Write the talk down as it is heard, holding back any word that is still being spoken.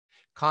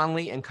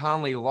Conley and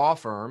Conley Law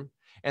Firm,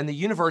 and the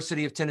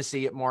University of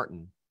Tennessee at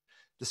Martin.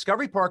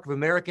 Discovery Park of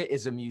America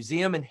is a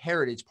museum and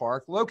heritage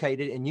park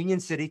located in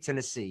Union City,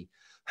 Tennessee.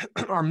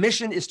 Our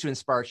mission is to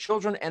inspire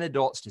children and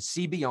adults to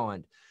see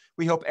beyond.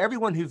 We hope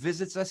everyone who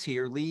visits us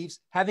here leaves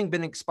having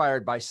been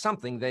inspired by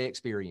something they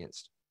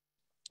experienced.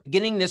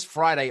 Beginning this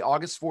Friday,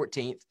 August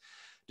 14th,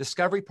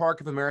 Discovery Park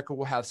of America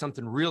will have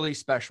something really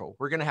special.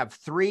 We're going to have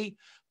 3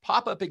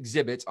 pop-up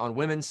exhibits on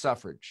women's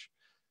suffrage.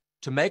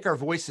 To make our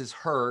voices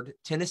heard,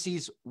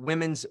 Tennessee's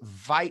women's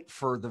fight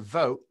for the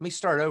vote. Let me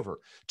start over.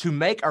 To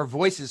make our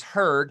voices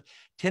heard,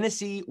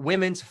 Tennessee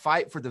women's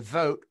fight for the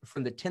vote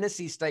from the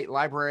Tennessee State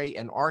Library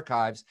and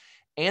Archives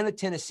and the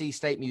Tennessee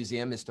State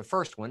Museum is the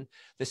first one.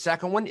 The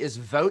second one is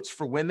Votes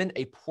for Women,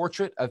 a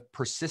Portrait of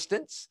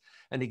Persistence,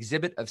 an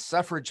exhibit of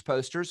suffrage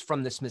posters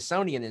from the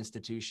Smithsonian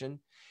Institution,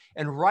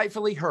 and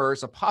Rightfully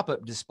Hers, a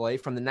pop-up display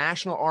from the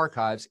National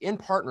Archives in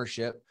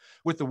partnership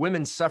with the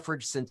Women's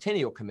Suffrage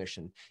Centennial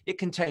Commission. It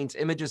contains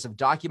images of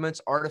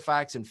documents,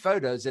 artifacts, and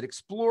photos that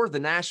explore the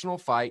national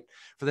fight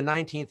for the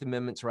 19th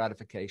Amendment's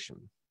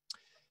ratification.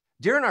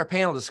 During our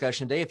panel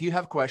discussion today, if you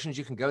have questions,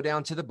 you can go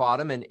down to the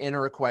bottom and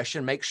enter a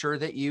question. Make sure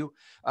that you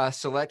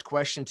select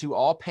question to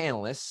all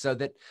panelists so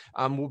that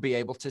we'll be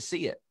able to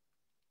see it.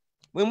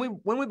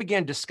 When we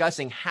began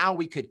discussing how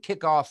we could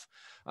kick off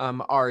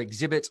our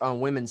exhibits on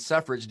women's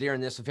suffrage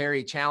during this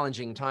very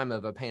challenging time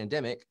of a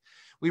pandemic,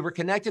 we were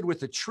connected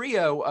with a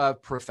trio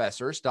of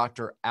professors,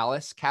 Dr.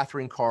 Alice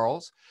Catherine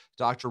Carls,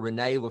 Dr.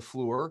 Renee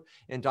LaFleur,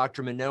 and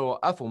Dr. Minoa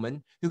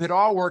Uffelman, who had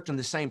all worked on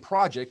the same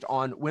project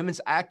on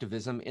women's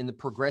activism in the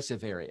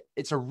progressive area.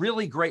 It's a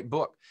really great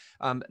book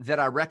that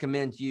I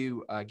recommend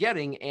you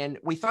getting, and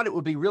we thought it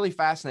would be really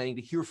fascinating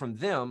to hear from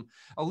them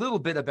a little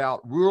bit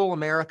about rural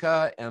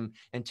America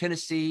and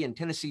Tennessee and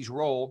Tennessee's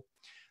role.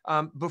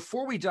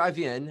 Before we dive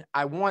in,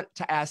 I want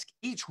to ask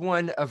each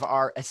one of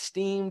our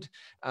esteemed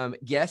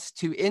guests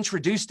to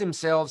introduce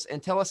themselves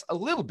and tell us a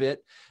little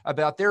bit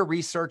about their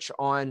research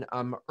on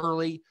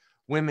early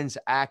women's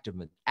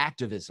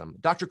activism.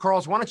 Dr.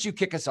 Carls, why don't you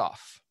kick us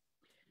off?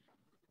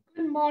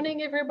 Good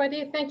morning,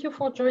 everybody. Thank you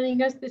for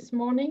joining us this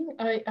morning.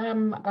 I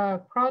am a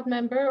proud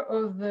member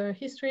of the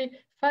history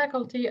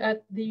faculty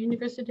at the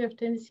University of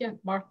Tennessee at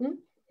Martin.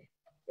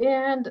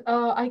 And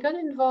I got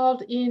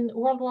involved in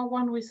World War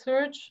I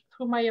research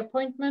through my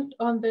appointment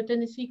on the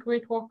Tennessee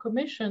Great War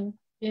Commission.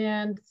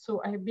 And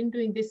so I've been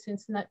doing this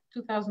since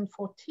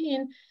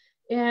 2014.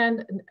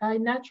 And I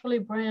naturally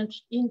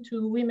branched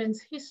into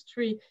women's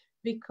history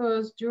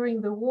because during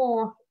the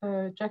war,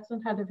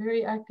 Jackson had a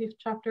very active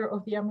chapter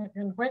of the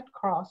American Red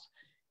Cross.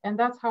 And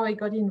that's how I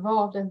got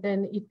involved. And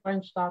then it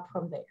branched out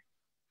from there.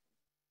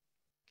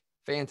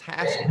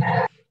 Fantastic.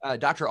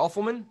 Dr.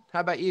 Uffelman, how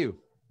about you?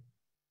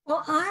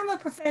 Well, I'm a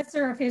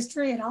professor of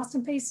history at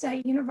Austin Peay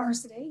State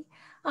University.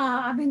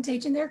 I've been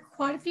teaching there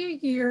quite a few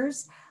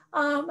years.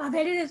 I've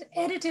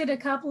edited a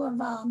couple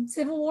of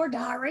Civil War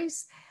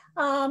diaries.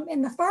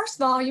 In the first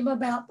volume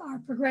about our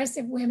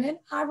progressive women,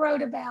 I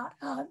wrote about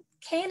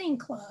canning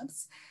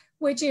clubs,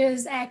 which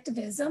is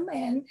activism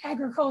and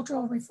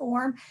agricultural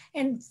reform.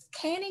 And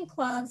canning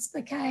clubs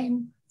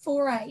became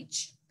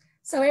 4-H.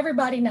 So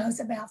everybody knows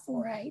about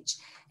 4-H.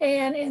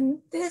 And in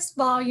this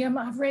volume,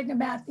 I've written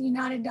about the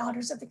United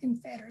Daughters of the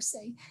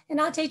Confederacy. And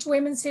I teach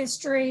women's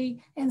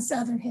history and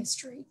Southern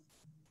history.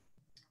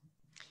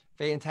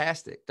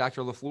 Fantastic.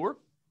 Dr. LaFleur?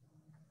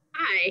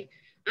 Hi,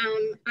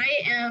 I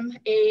am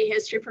a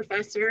history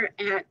professor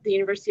at the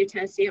University of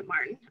Tennessee at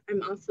Martin.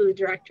 I'm also the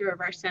director of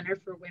our Center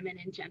for Women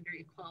and Gender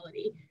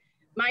Equality.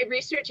 My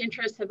research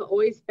interests have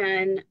always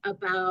been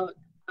about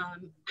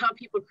how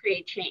people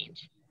create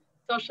change.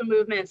 Social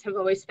movements have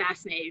always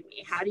fascinated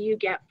me. How do you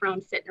get from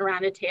sitting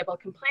around a table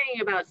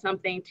complaining about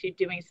something to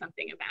doing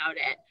something about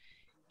it?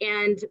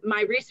 And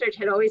my research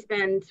had always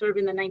been sort of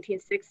in the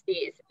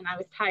 1960s, and I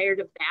was tired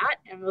of that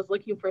and was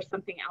looking for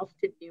something else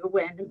to do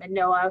when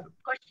Minoa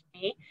pushed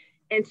me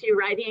into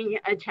writing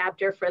a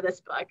chapter for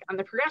this book on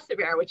the progressive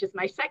era, which is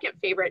my second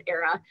favorite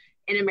era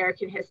in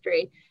American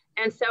history.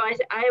 And so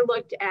I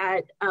looked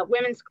at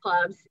women's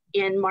clubs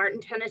in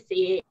Martin,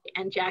 Tennessee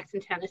and Jackson,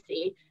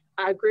 Tennessee,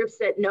 groups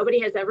that nobody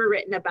has ever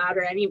written about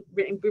or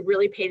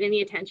really paid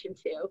any attention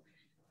to.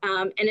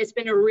 And it's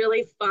been a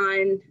really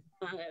fun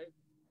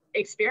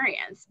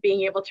experience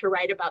being able to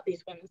write about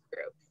these women's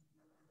groups.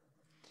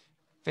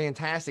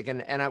 Fantastic.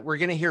 And we're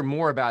going to hear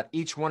more about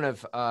each one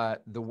of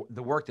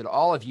the work that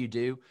all of you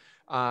do.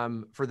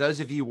 For those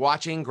of you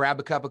watching,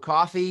 grab a cup of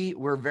coffee.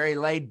 We're very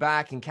laid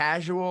back and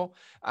casual.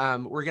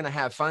 We're going to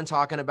have fun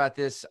talking about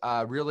this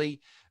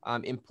really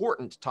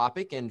important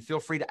topic, and feel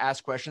free to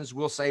ask questions.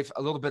 We'll save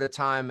a little bit of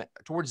time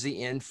towards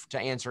the end to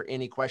answer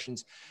any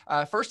questions.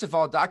 First of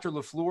all, Dr.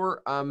 LaFleur,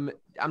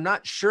 I'm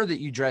not sure that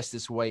you dress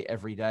this way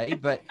every day,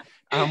 but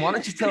why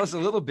don't you tell us a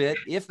little bit,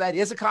 if that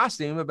is a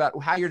costume,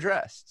 about how you're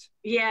dressed?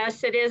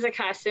 Yes, it is a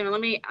costume.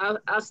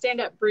 I'll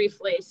stand up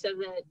briefly so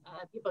that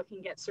people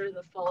can get sort of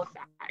the full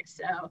effect.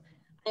 So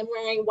I'm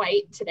wearing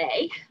white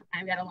today.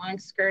 I've got a long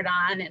skirt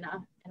on and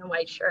a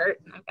white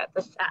shirt, and I've got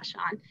the sash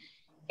on.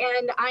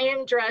 And I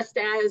am dressed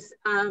as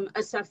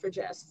a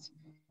suffragist.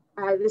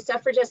 The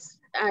suffragists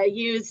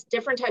used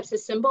different types of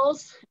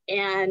symbols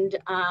and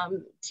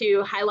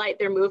to highlight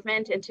their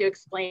movement and to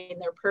explain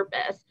their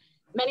purpose.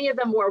 Many of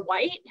them wore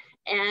white,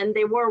 and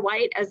they wore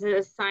white as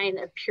a sign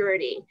of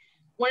purity.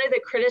 One of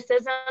the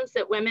criticisms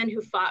that women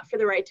who fought for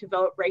the right to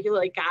vote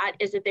regularly got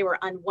is that they were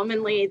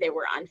unwomanly, they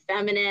were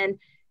unfeminine,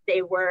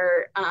 they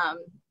were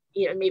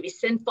maybe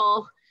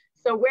sinful.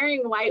 So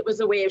wearing white was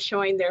a way of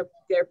showing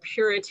their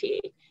purity.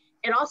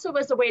 It also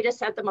was a way to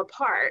set them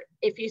apart.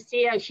 If you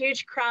see a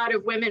huge crowd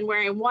of women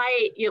wearing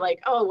white, you're like,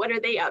 oh, what are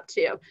they up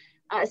to?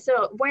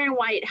 So wearing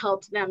white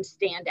helped them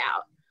stand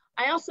out.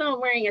 I also am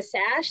wearing a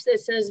sash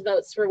that says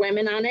Votes for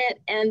Women on it,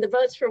 and the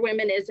Votes for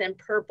Women is in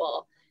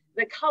purple.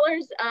 The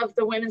colors of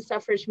the women's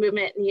suffrage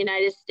movement in the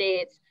United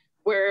States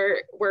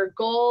were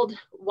gold,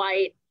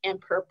 white, and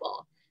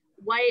purple.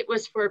 White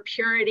was for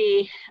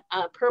purity,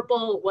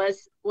 purple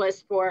was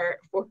for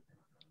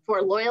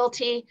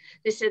loyalty.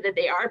 They said that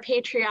they are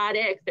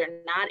patriotic,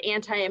 they're not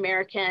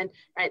anti-American,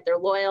 right? They're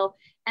loyal.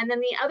 And then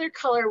the other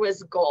color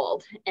was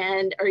gold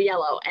or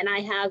yellow. And I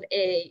have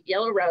a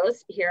yellow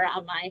rose here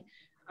on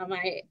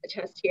my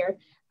chest here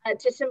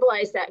to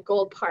symbolize that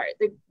gold part.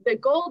 The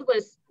gold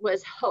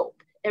was hope.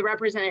 It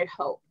represented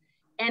hope.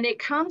 And it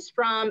comes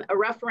from a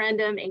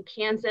referendum in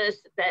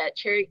Kansas that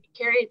Carrie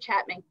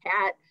Chapman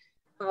Catt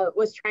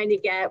was trying to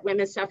get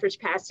women's suffrage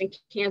passed in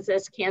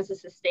Kansas.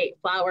 Kansas's state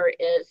flower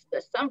is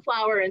the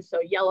sunflower, and so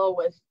yellow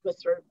was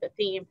sort of the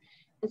theme.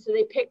 And so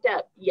they picked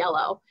up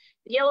yellow.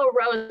 The yellow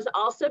rose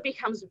also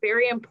becomes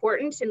very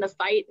important in the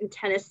fight in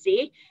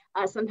Tennessee.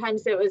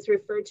 Sometimes it was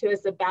referred to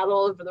as the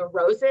Battle of the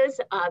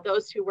Roses.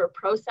 Those who were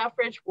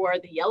pro-suffrage wore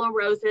the yellow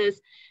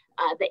roses.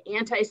 The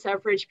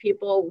anti-suffrage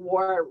people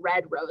wore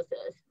red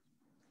roses.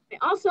 I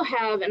also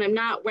have, and I'm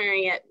not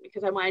wearing it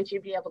because I wanted you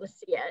to be able to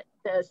see it,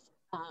 this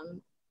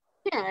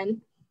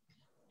pin,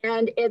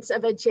 and it's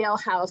of a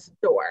jailhouse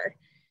door.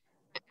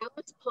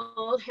 Alice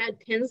Paul had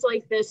pins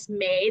like this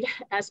made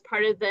as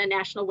part of the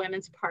National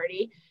Women's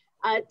Party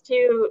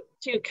to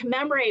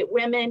commemorate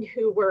women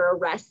who were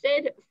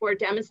arrested for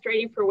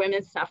demonstrating for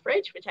women's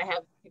suffrage, which I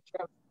have a picture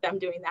of them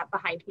doing that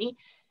behind me.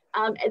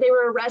 They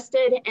were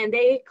arrested and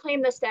they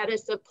claimed the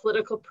status of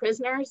political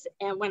prisoners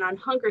and went on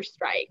hunger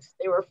strikes.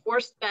 They were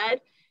force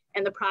fed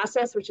in the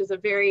process, which is a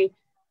very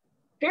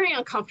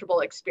uncomfortable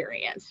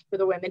experience for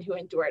the women who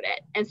endured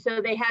it. And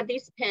so they had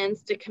these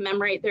pins to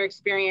commemorate their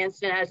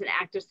experience and as an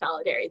act of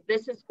solidarity.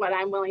 This is what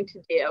I'm willing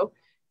to do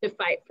to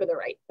fight for the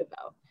right to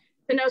vote.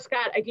 So no,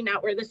 Scott, I do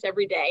not wear this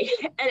every day.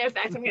 And in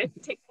fact, I'm going to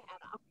take the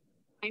hat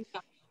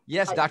off.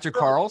 Yes, Dr.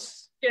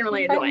 Carls.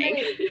 Generally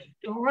annoying.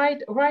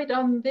 Right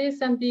on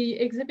this and the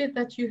exhibit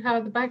that you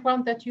have, the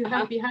background that you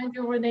have behind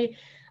you, Renee.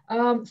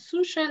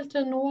 Sue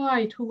Shelton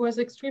White, who was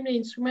extremely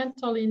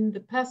instrumental in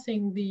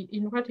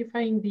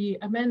ratifying the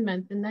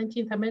amendment, the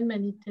 19th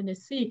Amendment in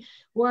Tennessee,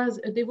 was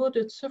a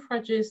devoted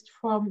suffragist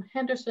from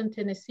Henderson,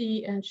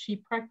 Tennessee, and she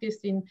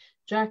practiced in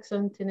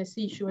Jackson,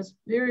 Tennessee. She was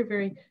very,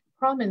 very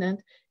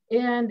prominent.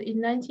 And in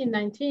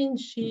 1919,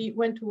 she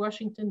went to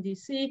Washington,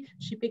 D.C.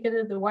 She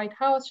picketed the White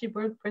House. She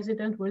burned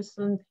President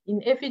Wilson in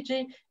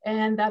effigy,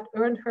 and that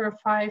earned her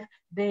 5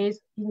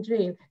 days in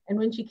jail. And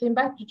when she came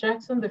back to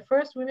Jackson, the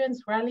first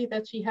women's rally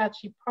that she had,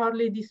 she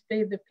proudly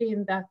displayed the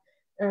pin that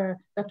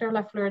Dr.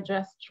 LaFleur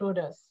just showed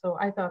us. So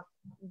I thought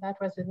that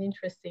was an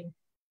interesting.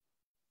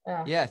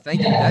 Yeah,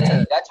 thank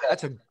you.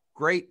 That's a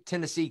great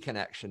Tennessee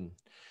connection.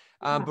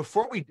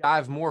 Before we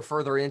dive more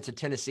further into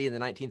Tennessee and the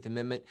 19th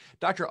Amendment,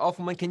 Dr.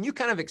 Uffelman, can you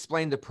kind of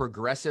explain the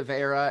progressive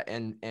era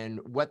and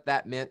what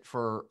that meant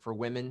for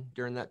women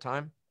during that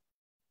time?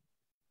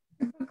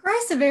 The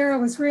progressive era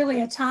was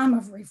really a time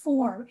of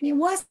reform. It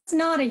was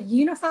not a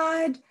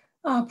unified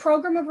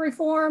program of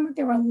reform.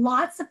 There were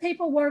lots of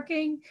people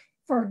working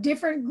for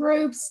different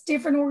groups,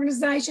 different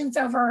organizations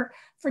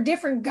for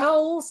different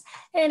goals,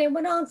 and it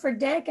went on for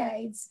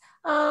decades.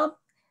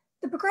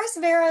 The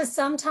progressive era is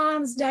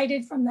sometimes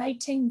dated from the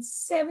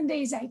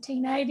 1870s,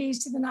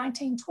 1880s to the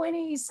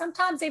 1920s.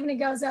 Sometimes even it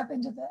goes up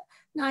into the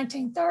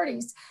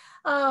 1930s.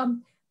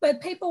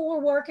 But people were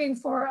working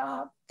for,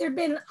 there'd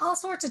been all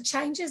sorts of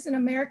changes in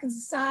American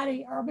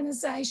society,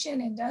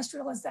 urbanization,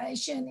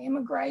 industrialization,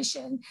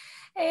 immigration,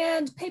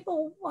 and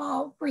people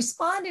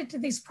responded to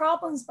these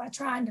problems by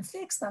trying to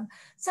fix them.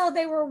 So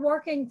they were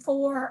working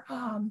for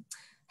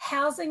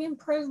housing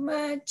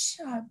improvement,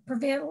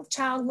 prevent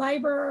child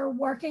labor,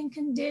 working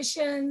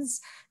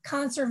conditions,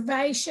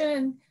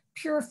 conservation,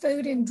 pure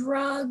food and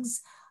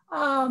drugs,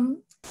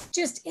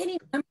 just any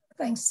number of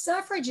things.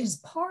 Suffrage is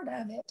part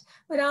of it,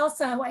 but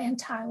also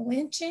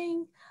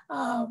anti-lynching,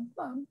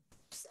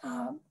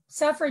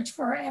 suffrage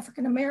for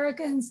African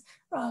Americans,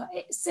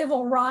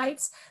 civil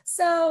rights.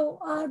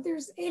 So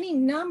there's any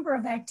number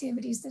of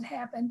activities that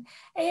happen,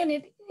 and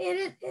it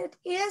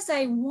is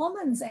a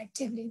woman's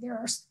activity.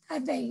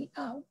 They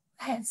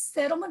had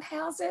settlement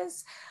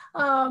houses.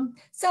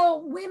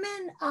 So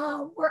women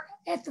were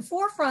at the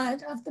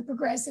forefront of the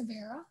progressive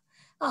era.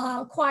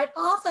 Quite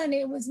often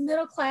it was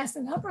middle class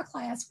and upper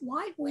class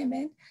white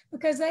women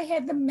because they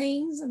had the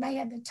means and they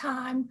had the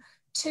time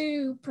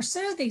to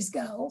pursue these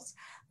goals.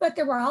 but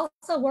there were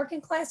also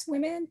working class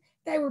women.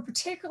 They were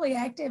particularly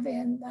active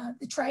in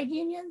the trade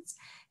unions,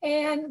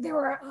 and there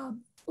were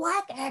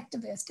Black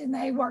activists, and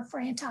they worked for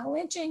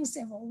anti-lynching,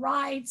 civil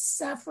rights,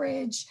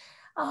 suffrage,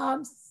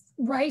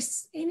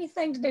 race,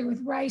 anything to do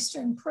with race to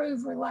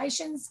improve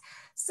relations.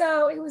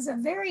 So it was a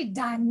very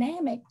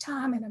dynamic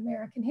time in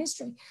American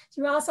history.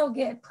 You also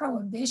get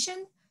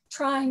prohibition,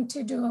 trying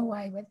to do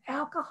away with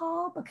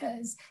alcohol,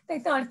 because they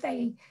thought if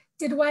they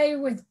did away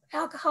with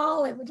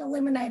alcohol, it would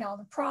eliminate all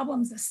the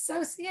problems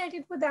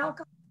associated with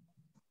alcohol.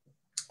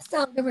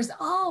 So there was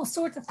all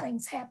sorts of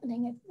things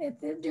happening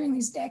during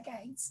these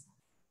decades.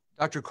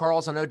 Dr.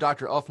 Carls, I know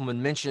Dr. Uffelman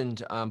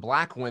mentioned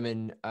Black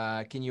women.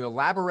 Can you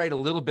elaborate a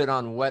little bit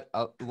on what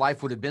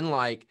life would have been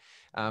like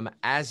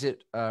as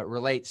it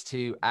relates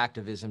to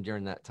activism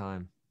during that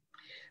time?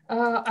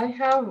 I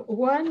have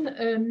one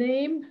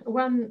name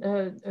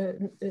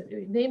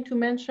to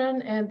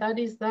mention, and that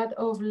is that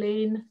of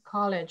Lane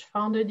College,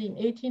 founded in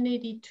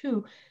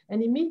 1882,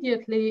 and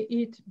immediately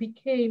it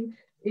became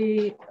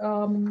a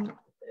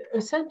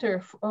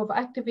center of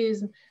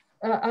activism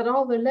at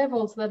all the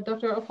levels that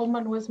Dr.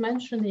 Uffelman was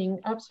mentioning.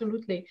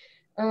 Absolutely.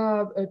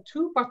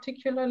 Two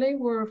particularly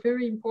were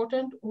very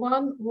important.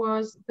 One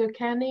was the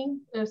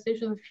Canning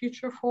Station of the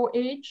Future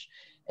 4-H,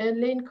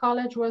 and Lane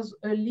College was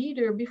a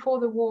leader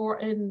before the war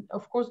and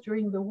of course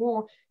during the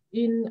war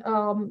in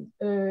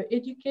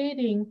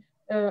educating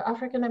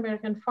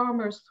African-American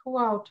farmers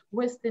throughout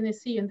West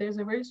Tennessee. And there's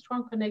a very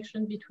strong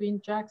connection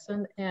between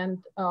Jackson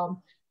and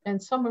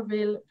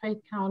Somerville,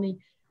 Fayette County.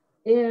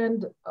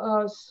 And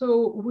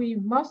so we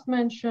must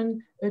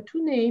mention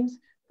two names,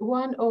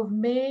 one of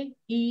May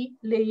E.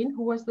 Lane,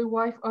 who was the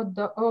wife of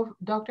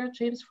Dr.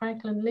 James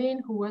Franklin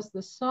Lane, who was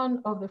the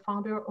son of the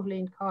founder of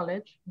Lane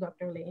College,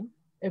 Dr. Lane,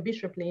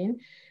 Bishop Lane.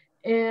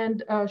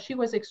 And she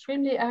was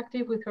extremely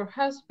active with her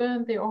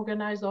husband. They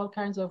organized all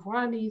kinds of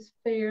rallies,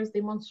 fairs,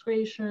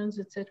 demonstrations,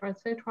 etc.,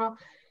 etc.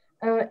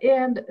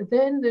 And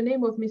then the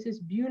name of Mrs.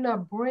 Beulah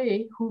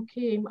Bray, who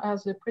came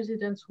as the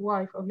president's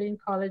wife of Lane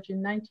College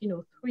in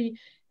 1903,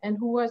 and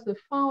who was the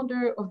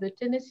founder of the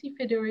Tennessee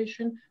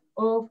Federation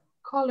of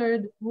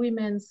Colored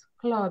Women's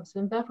Clubs.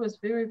 And that was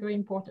very, very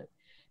important.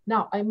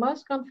 Now, I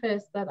must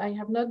confess that I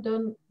have not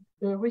done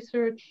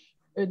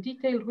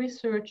detailed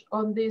research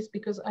on this,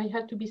 because I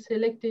had to be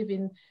selective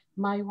in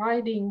my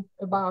writing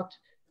about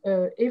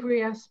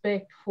every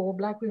aspect for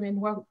Black women,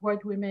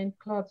 white women,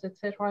 clubs,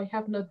 etc. I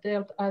have not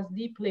delved as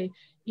deeply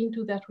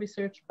into that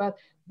research, but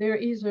there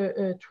is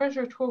a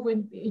treasure trove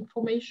of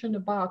information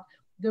about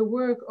the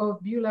work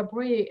of Beulah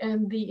Bray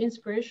and the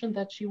inspiration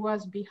that she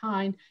was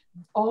behind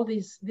all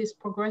this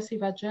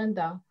progressive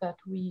agenda that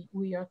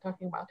we are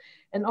talking about.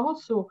 And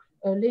also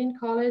Lane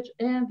College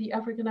and the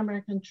African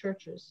American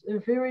churches are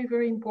very,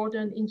 very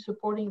important in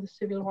supporting the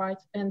civil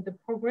rights, and the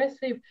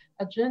progressive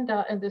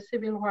agenda and the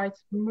civil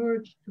rights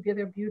merge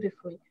together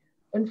beautifully.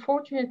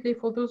 Unfortunately,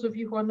 for those of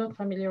you who are not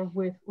familiar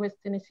with West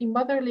Tennessee,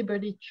 Mother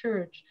Liberty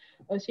Church,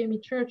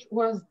 CME Church,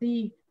 was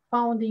the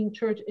founding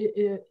church.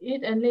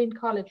 It and Lane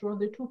College were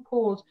the two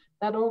poles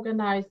that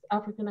organized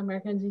African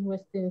Americans in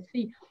West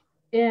Tennessee.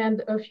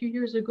 And a few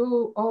years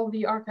ago, all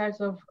the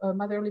archives of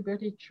Mother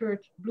Liberty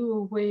Church blew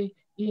away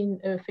in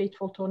a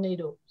fateful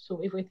tornado.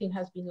 So everything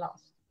has been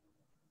lost.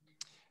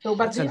 So,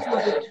 but these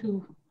were the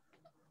two.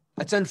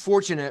 That's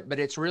unfortunate, but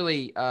it's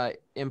really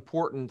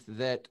important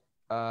that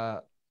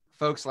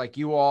folks like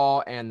you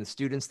all and the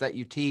students that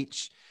you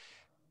teach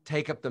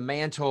take up the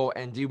mantle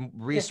and do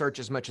research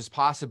as much as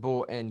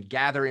possible and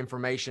gather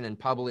information and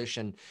publish.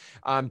 And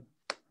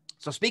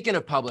so speaking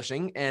of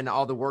publishing and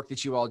all the work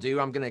that you all do,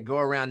 I'm going to go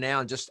around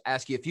now and just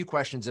ask you a few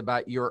questions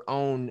about your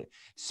own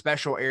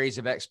special areas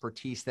of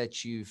expertise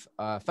that you've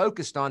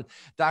focused on.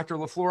 Dr.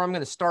 LaFleur, I'm going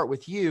to start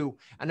with you.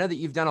 I know that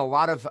you've done a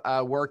lot of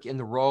work in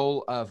the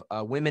role of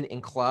women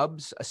in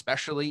clubs,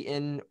 especially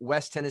in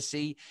West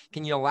Tennessee.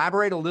 Can you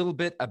elaborate a little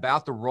bit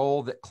about the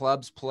role that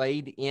clubs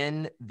played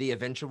in the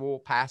eventual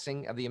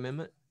passing of the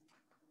amendment?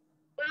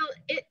 Well,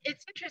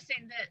 it's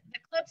interesting that the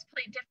clubs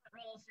play different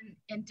roles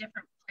in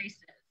different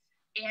places.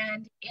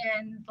 And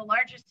in the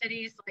larger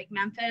cities like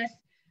Memphis,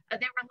 they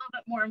were a little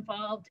bit more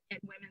involved in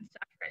women's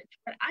suffrage.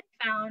 But I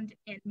found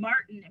in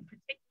Martin in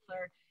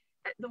particular,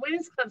 the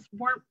women's clubs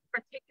weren't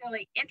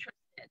particularly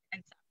interested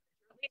in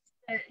suffrage, or at least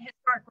the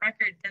historic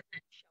record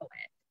doesn't show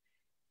it.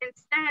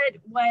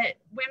 Instead, what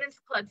women's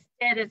clubs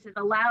did is it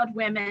allowed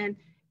women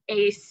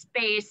a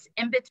space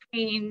in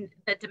between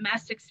the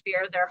domestic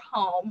sphere, their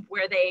home,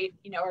 where they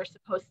are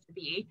supposed to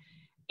be,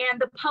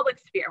 and the public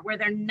sphere, where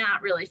they're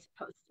not really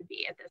supposed to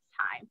be at this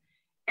time.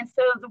 And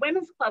so the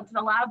women's clubs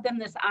allowed them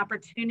this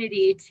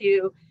opportunity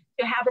to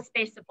have a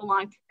space that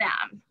belonged to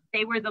them.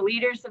 They were the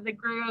leaders of the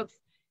groups.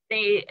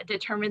 They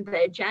determined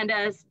the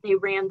agendas. They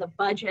ran the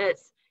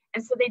budgets.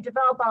 And so they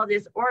developed all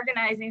these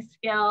organizing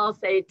skills.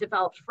 They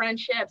developed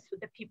friendships with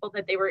the people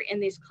that they were in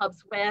these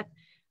clubs with.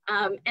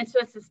 And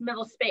so it's this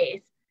middle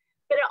space.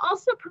 But it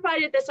also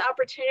provided this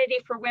opportunity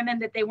for women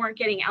that they weren't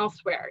getting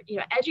elsewhere.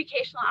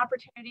 Educational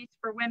opportunities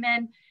for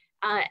women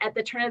at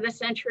the turn of the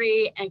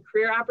century and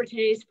career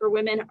opportunities for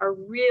women are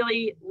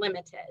really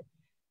limited.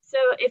 So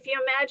if you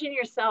imagine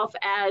yourself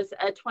as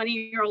a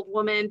 20-year-old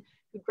woman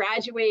who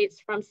graduates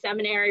from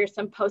seminary or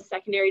some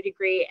post-secondary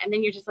degree, and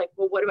then you're just like,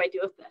 well, what do I do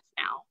with this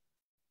now?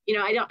 You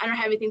know, I don't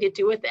have anything to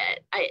do with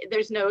it.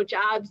 There's no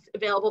jobs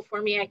available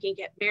for me. I can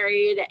get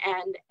married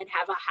and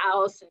have a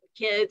house and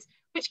kids,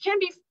 which can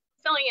be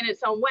fulfilling in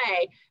its own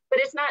way, but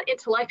it's not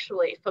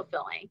intellectually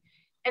fulfilling.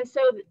 And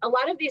so a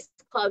lot of these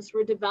clubs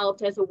were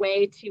developed as a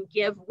way to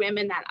give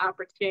women that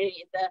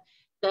opportunity.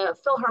 The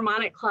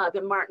Philharmonic Club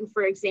in Martin,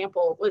 for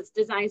example, was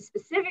designed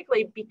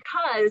specifically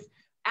because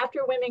after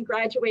women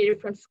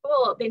graduated from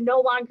school, they no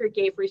longer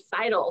gave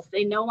recitals.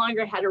 They no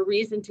longer had a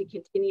reason to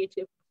continue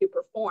to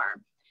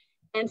perform.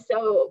 And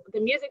so the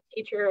music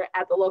teacher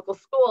at the local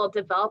school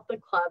developed the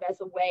club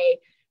as a way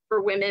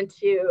for women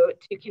to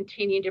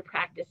continue to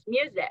practice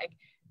music.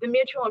 The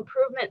Mutual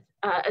Improvement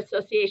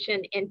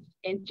Association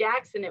in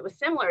Jackson, it was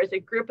similar. It was a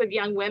group of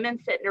young women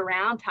sitting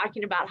around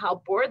talking about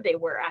how bored they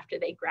were after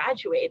they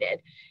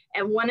graduated.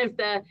 And one of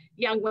the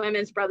young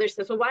women's brothers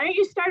says, well, why don't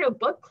you start a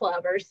book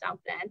club or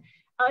something?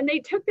 And they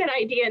took that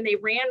idea and they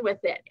ran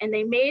with it. And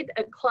they made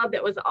a club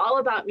that was all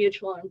about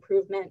mutual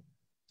improvement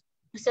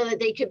so that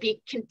they could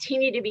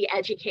continue to be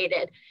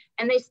educated.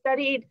 And they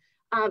studied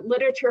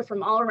literature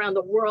from all around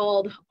the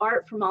world,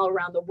 art from all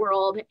around the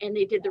world, and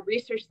they did the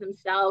research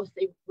themselves.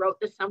 They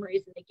wrote the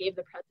summaries and they gave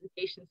the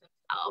presentations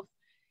themselves.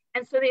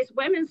 And so these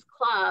women's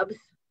clubs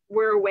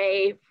were a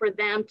way for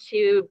them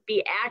to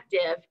be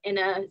active in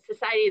a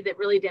society that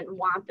really didn't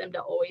want them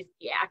to always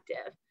be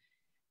active.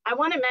 I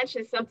want to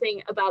mention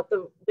something about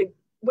the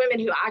women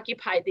who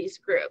occupied these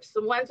groups.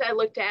 The ones I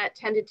looked at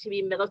tended to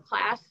be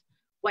middle-class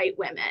white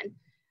women.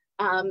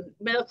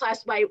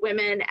 Middle-class white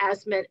women,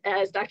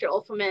 as Dr.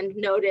 Uffelman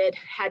noted,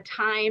 had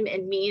time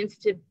and means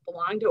to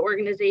belong to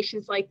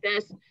organizations like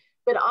this,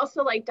 but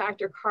also like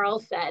Dr.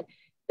 Carl said,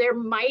 there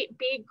might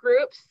be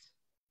groups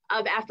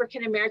of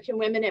African-American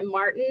women in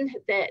Martin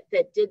that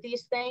did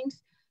these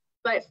things,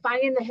 but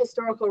finding the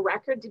historical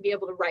record to be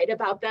able to write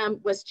about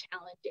them was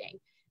challenging.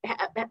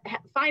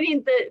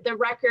 Finding the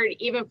record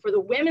even for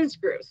the women's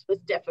groups was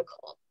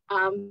difficult.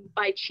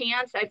 By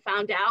chance, I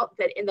found out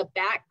that in the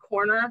back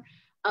corner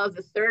of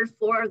the third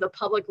floor of the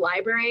public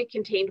library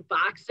contained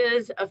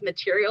boxes of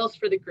materials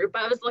for the group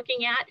I was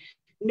looking at.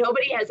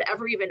 Nobody has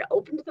ever even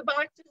opened the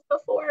boxes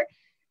before.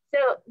 So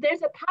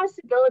there's a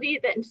possibility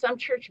that in some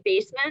church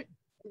basement,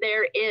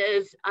 there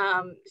is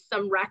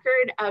some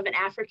record of an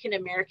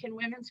African-American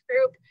women's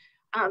group.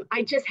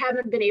 I just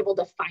haven't been able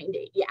to find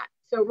it yet.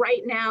 So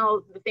right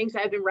now, the things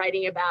I've been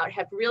writing about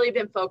have really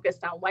been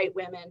focused on white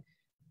women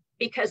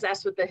because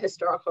that's what the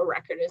historical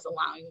record is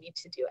allowing me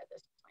to do at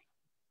this point.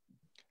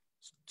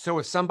 So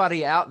if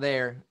somebody out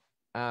there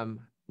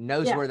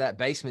knows where that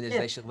basement is,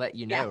 they should let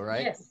you know,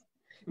 right? Yes.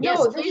 Yes,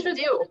 No, please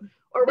do.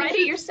 Or write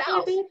it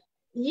yourself.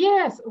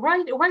 Yes,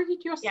 write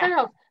it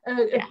yourself.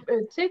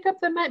 Pick up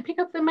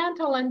the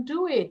mantle and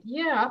do it.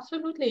 Yeah,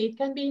 absolutely. It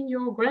can be in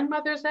your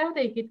grandmother's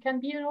attic. It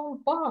can be an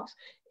old box.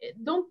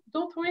 Don't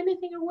throw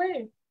anything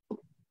away.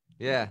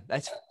 Yeah,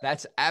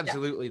 that's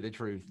absolutely the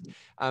truth.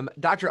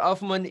 Dr.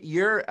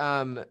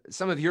 Uffelman,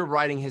 some of your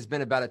writing has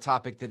been about a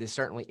topic that is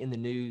certainly in the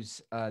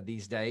news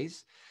these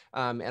days.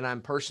 And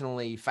I'm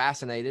personally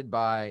fascinated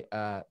by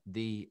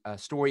the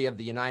story of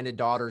the United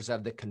Daughters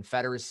of the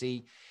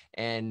Confederacy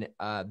and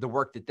the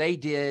work that they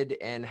did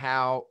and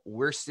how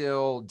we're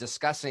still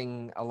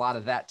discussing a lot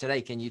of that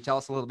today. Can you tell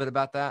us a little bit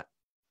about that?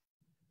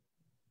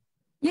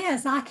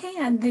 Yes, I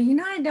can. The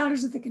United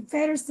Daughters of the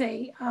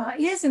Confederacy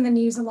is in the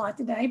news a lot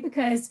today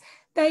because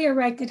they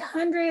erected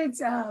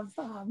hundreds of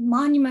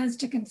monuments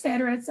to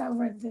Confederates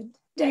over the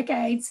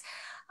decades.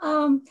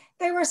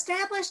 They were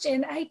established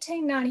in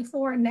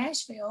 1894 in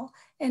Nashville,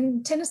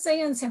 and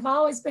Tennesseans have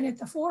always been at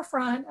the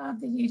forefront of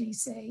the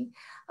UDC.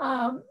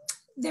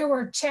 There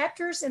were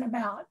chapters in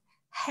about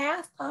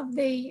half of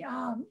the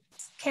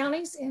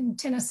counties in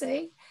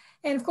Tennessee.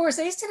 And of course,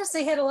 East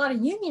Tennessee had a lot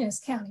of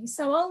Unionist counties,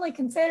 so only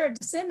Confederate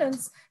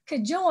descendants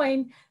could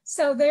join.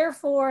 So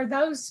therefore,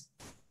 those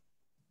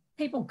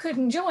people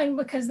couldn't join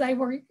because they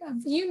were of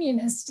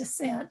Unionist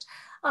descent.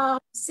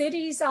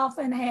 Cities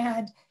often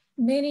had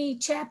many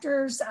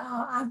chapters.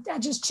 I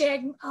just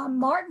checked.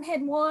 Martin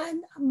had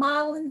one.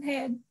 Milan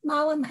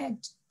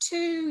had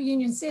two.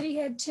 Union City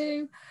had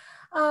two.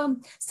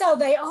 So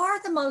they are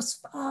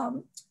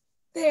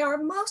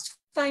most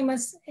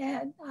famous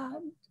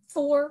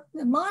for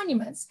the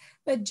monuments,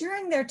 but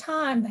during their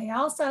time, they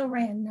also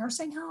ran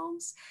nursing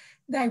homes.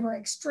 They were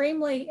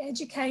extremely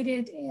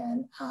educated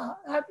and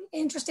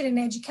interested in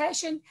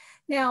education.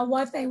 Now,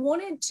 what they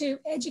wanted to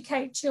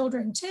educate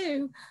children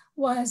to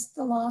was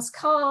the lost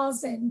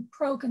cause and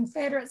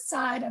pro-Confederate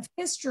side of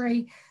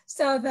history.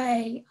 So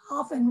they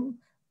often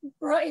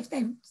wrote, if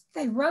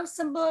they wrote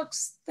some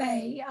books,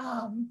 they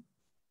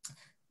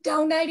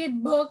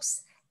donated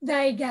books,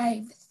 they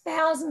gave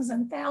thousands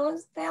and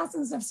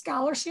thousands of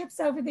scholarships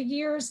over the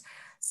years.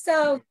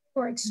 So they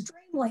were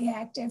extremely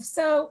active.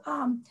 So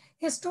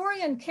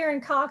historian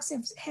Karen Cox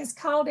has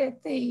called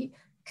it the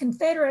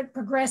Confederate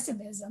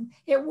progressivism.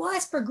 It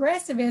was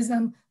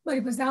progressivism, but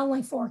it was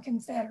only for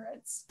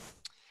Confederates.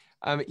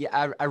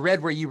 Yeah, I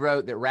read where you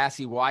wrote that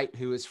Rassie White,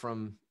 who is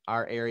from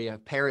our area,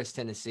 Paris,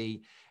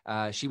 Tennessee,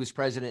 she was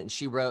president, and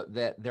she wrote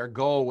that their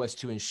goal was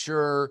to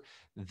ensure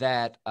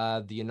that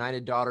the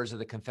United Daughters of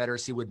the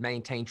Confederacy would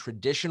maintain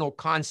traditional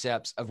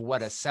concepts of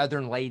what a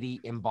Southern lady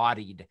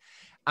embodied.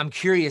 I'm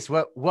curious,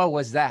 what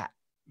was that?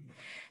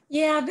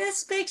 Yeah, this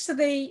speaks to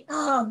the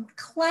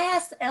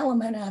class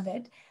element of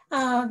it.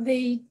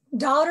 The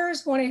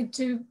daughters wanted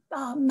to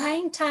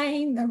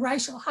maintain the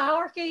racial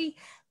hierarchy.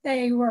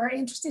 They were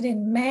interested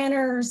in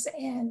manners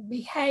and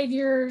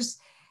behaviors.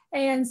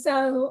 And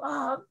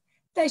so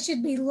they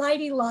should be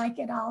ladylike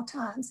at all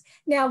times.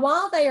 Now,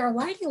 while they are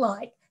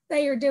ladylike,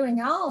 they are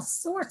doing all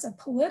sorts of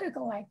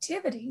political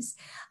activities.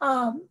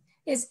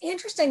 It's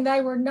interesting,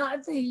 they were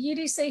not, the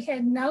UDC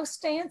had no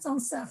stance on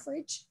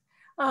suffrage.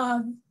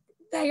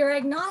 They are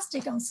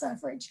agnostic on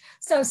suffrage.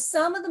 So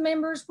some of the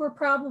members were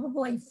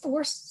probably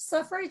for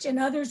suffrage and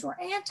others were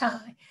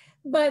anti,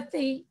 but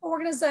the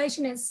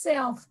organization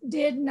itself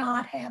did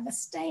not have a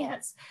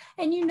stance.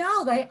 And you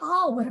know, they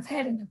all would have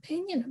had an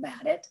opinion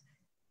about it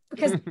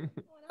because going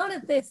on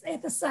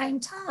at the same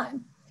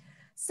time.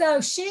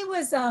 So she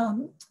was,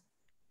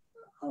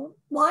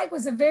 White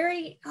was a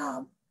very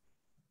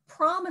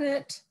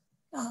prominent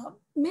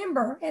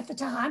member at the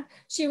time.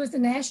 She was the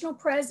national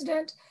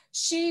president.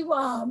 She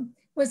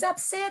was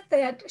upset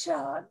that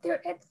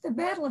at the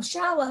Battle of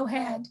Shiloh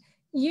had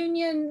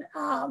Union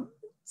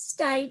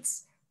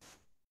states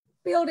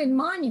building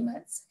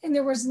monuments and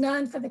there was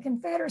none for the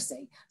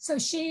Confederacy. So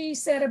she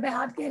set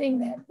about getting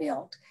that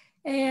built.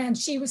 And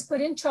she was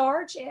put in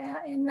charge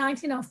in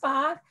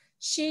 1905.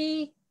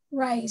 She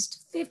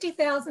raised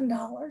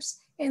 $50,000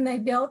 and they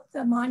built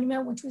the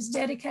monument, which was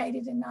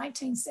dedicated in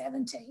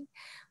 1917.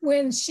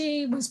 When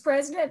she was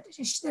president,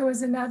 there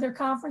was another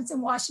conference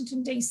in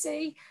Washington,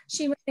 D.C.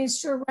 She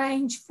managed to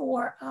arrange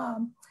for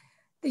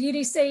the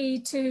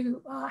UDC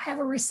to have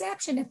a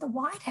reception at the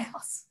White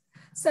House.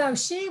 So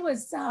she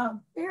was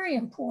very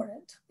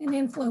important and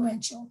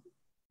influential.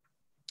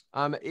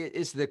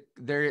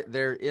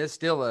 There is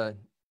still a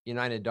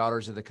United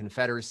Daughters of the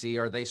Confederacy.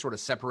 Are they sort of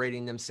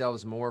separating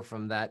themselves more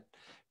from that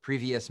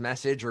previous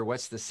message, or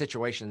what's the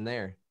situation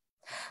there?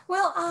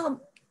 Well,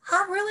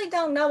 I really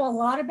don't know a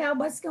lot about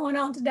what's going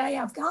on today.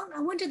 I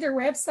went to their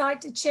website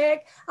to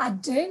check. I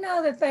do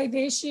know that they've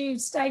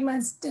issued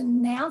statements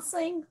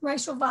denouncing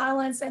racial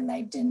violence and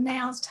they've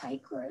denounced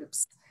hate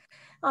groups.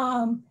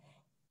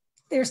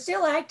 They're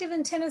still active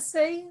in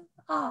Tennessee.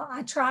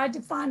 I tried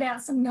to find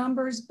out some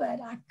numbers, but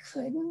I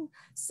couldn't.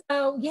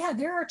 So yeah,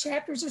 there are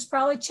chapters. There's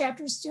probably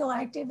chapters still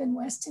active in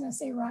West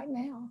Tennessee right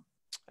now.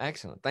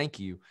 Excellent. Thank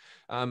you.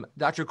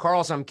 Dr.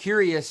 Carls, I'm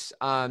curious,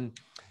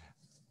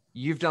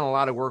 you've done a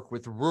lot of work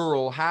with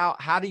rural.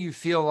 How do you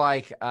feel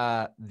like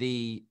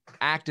the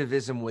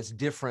activism was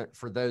different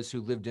for those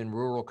who lived in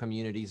rural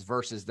communities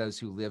versus those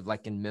who lived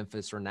like in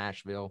Memphis or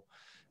Nashville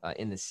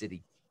in the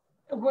city?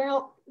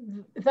 Well,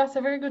 that's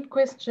a very good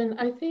question.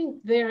 I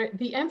think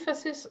the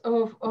emphasis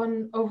of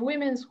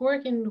women's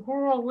work in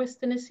rural West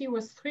Tennessee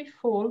was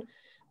threefold.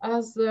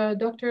 As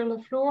Dr.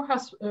 LaFleur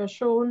has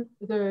shown,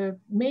 the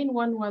main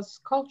one was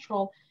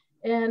cultural.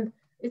 And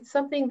it's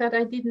something that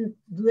I didn't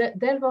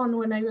delve on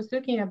when I was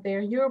looking at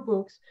their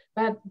yearbooks,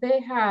 but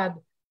they had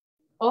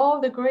all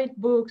the great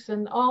books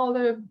and all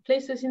the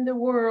places in the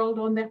world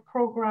on their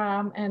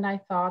program. And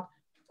I thought,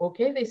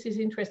 okay, this is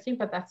interesting,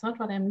 but that's not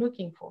what I'm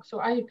looking for. So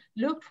I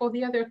looked for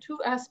the other two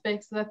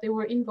aspects that they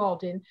were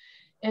involved in.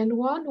 And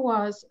one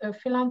was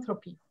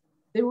philanthropy.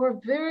 They were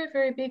very,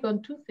 very big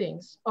on two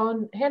things: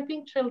 on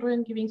helping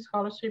children, giving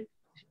scholarships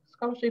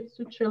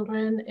to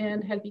children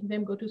and helping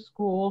them go to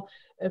school,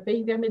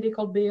 paying their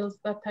medical bills,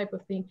 that type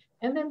of thing.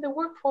 And then the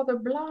work for the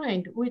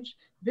blind, which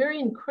very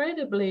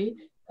incredibly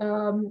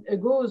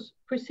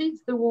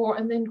precedes the war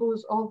and then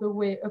goes all the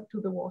way up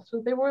to the war.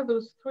 So there were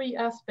those three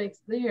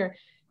aspects there.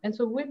 And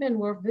so women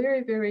were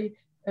very, very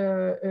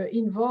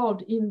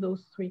involved in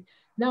those three.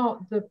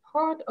 Now, the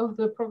part of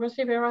the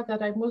progressive era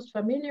that I'm most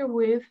familiar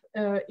with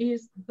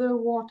is the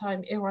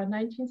wartime era,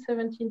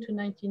 1917 to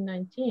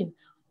 1919.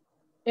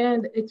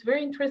 And it's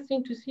very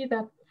interesting to see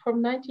that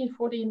from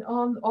 1914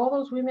 on, all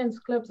those women's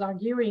clubs are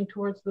gearing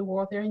towards the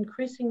war. They're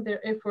increasing their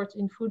efforts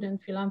in food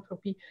and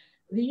philanthropy.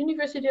 The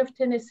University of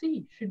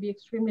Tennessee should be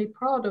extremely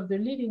proud of the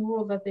leading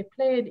role that they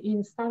played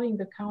in starting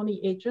the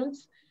county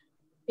agents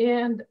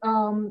and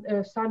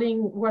starting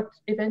what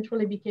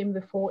eventually became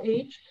the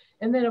 4-H.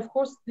 And then, of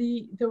course,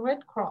 the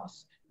Red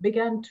Cross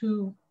began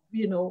to,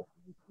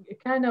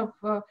 kind of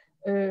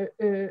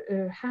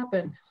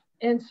happen.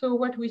 And so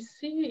what we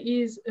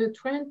see is a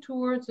trend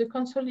towards the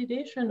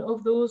consolidation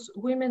of those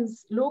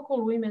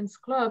local women's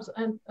clubs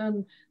and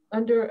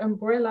under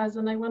umbrellas.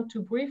 And I want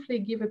to briefly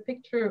give a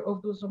picture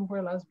of those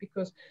umbrellas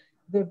because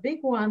the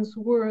big ones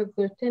were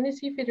the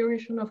Tennessee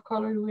Federation of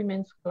Colored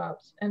Women's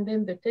Clubs and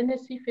then the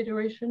Tennessee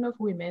Federation of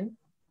Women,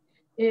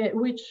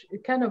 which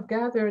kind of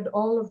gathered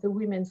all of the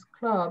women's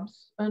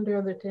clubs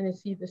under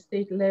the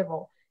state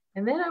level.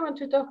 And then I want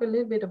to talk a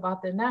little bit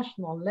about the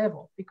national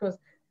level because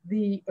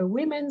the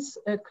Women's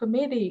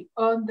Committee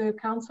on the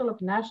Council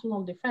of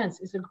National Defense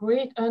is a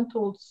great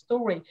untold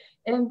story.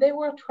 And they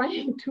were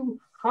trying to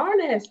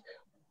harness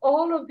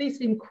all of this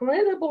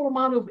incredible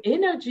amount of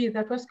energy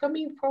that was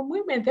coming from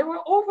women. They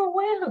were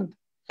overwhelmed.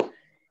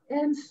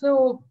 And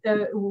so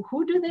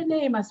who do they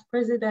name as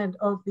president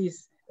of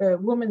this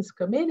Women's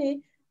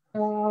Committee?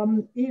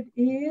 It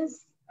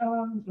is,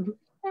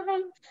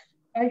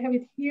 I have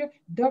it here,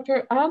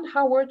 Dr. Anne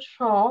Howard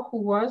Shaw, who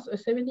was a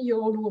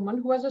 70-year-old woman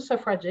who was a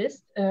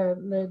suffragist.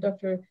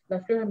 Dr.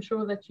 LaFleur, I'm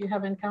sure that you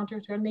have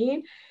encountered her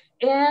name.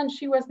 And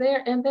she was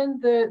there. And then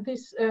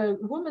this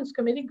Women's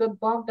Committee got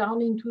bogged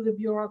down into the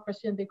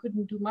bureaucracy and they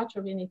couldn't do much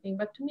of anything.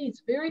 But to me,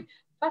 it's very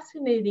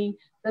fascinating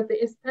that they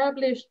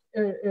established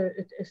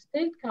a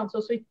state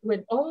council. So it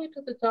went all the way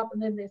to the top,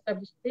 and then they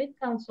established state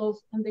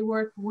councils, and they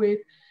worked with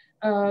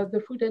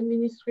the Food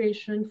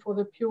Administration for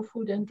the Pure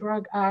Food and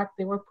Drug Act.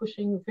 They were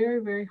pushing very,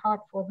 very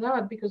hard for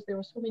that because there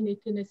were so many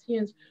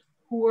Tennesseans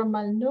who were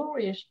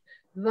malnourished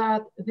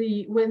that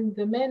when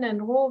the men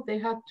enrolled, they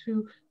had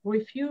to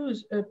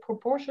refuse a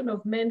proportion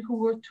of men who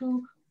were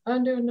too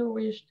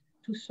undernourished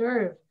to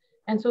serve.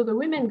 And so the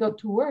women got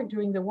to work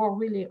during the war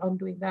really on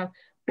doing that.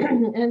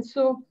 And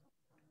so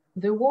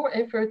the war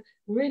effort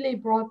really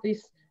brought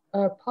this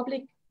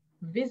public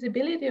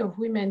visibility of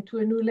women to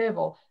a new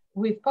level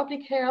with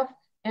public health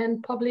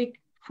and public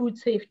food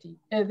safety.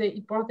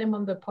 It brought them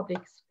on the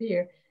public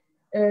sphere.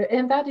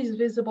 And that is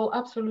visible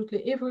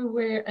absolutely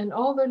everywhere. And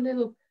all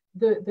the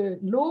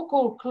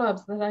local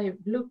clubs that I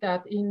looked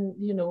at in,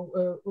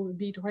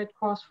 be it Red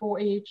Cross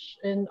 4-H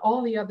and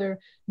all the other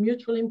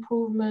mutual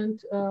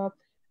improvement,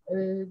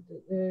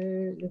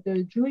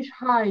 the Jewish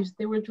hives,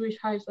 there were Jewish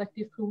hives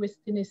active through West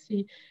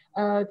Tennessee,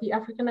 the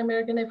African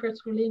American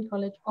efforts through Lane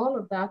College, all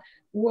of that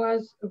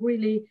was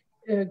really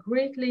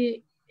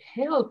greatly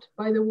helped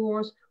by the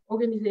war's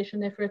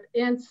organization effort.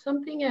 And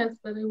something else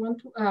that I want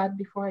to add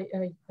before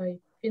I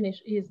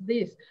finish is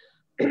this.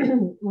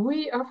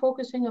 We are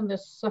focusing on the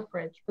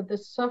suffrage, but the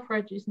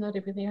suffrage is not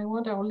everything. I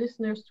want our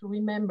listeners to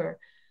remember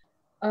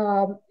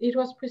it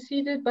was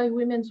preceded by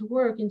women's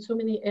work in so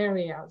many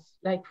areas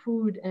like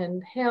food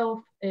and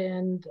health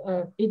and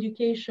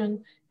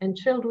education and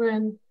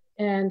children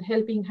and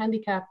helping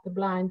handicapped, the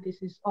blind.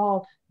 This is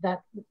all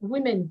that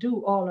women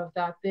do, all of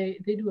that. They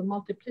do a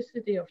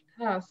multiplicity of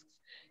tasks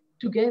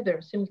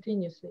together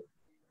simultaneously.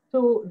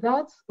 So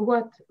that's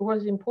what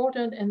was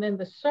important. And then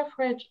the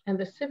suffrage and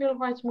the civil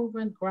rights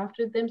movement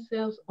grafted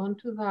themselves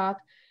onto that.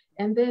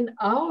 And then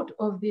out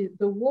of the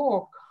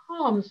war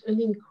comes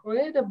an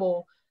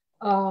incredible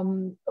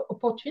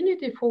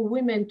opportunity for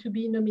women to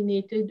be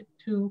nominated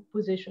to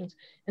positions.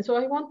 And so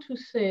I want to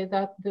say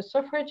that the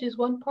suffrage is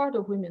one part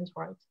of women's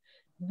rights.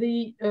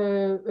 The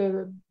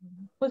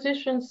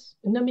positions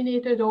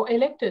nominated or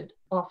elected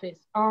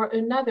office are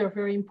another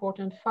very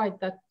important fight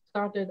that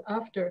started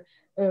after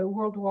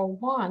World War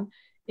I.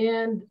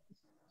 And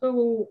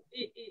so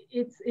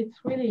it's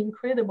really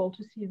incredible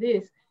to see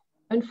this.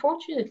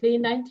 Unfortunately,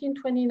 in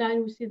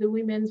 1929, we see the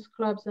women's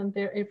clubs and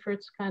their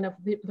efforts kind of,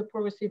 the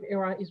progressive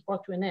era is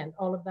brought to an end.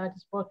 All of that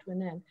is brought to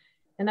an end.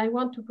 And I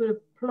want to put a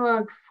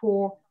plug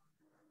for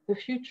the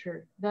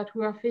future that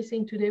we are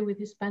facing today with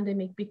this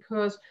pandemic,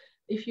 because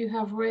if you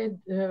have read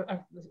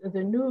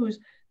the news,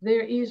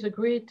 there is a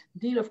great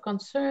deal of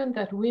concern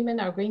that women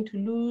are going to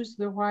lose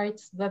the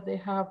rights that they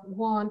have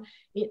won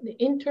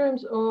in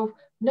terms of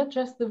not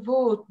just the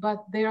vote,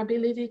 but their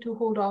ability to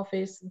hold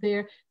office,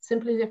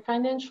 simply their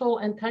financial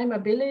and time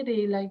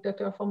ability, like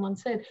Dr. Uffelman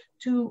said,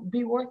 to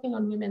be working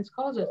on women's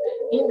causes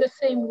in the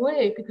same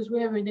way, because we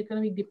have an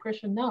economic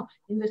depression now,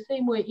 in the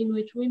same way in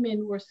which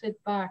women were set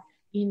back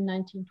in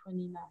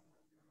 1929.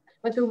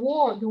 But the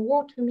war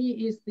to me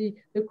is the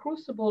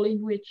crucible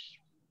in which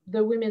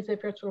the women's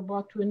efforts were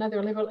brought to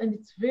another level, and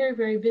it's very,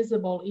 very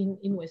visible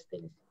in West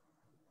Tennessee.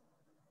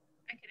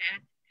 I could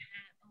add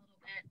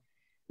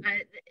a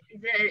little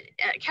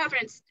bit.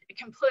 Catherine's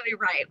completely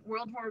right.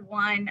 World War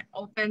I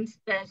opens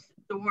this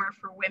door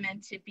for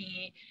women to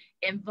be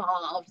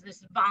involved,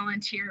 this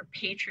volunteer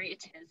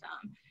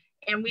patriotism.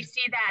 And we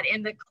see that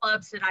in the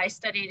clubs that I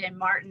studied in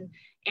Martin.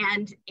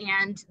 And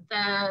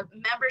the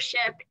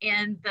membership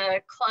in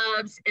the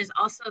clubs is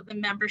also the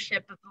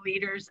membership of the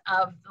leaders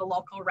of the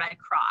local Red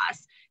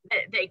Cross.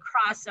 They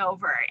cross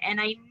over. And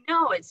I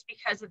know it's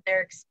because of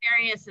their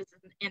experiences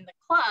in the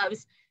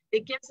clubs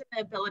that gives them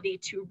the ability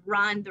to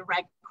run the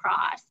Red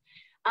Cross.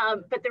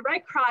 But the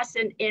Red Cross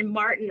in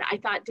Martin, I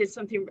thought did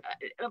something,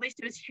 at least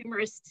it was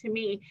humorous to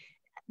me.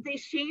 They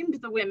shamed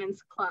the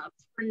women's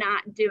clubs for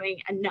not doing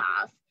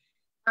enough.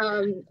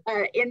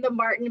 In the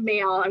Martin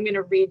Mail, I'm going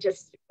to read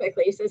just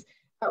quickly. It says,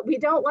 we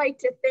don't like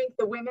to think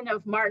the women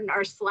of Martin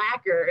are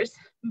slackers,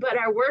 but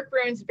our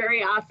workrooms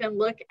very often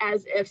look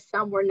as if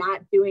some were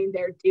not doing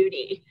their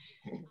duty.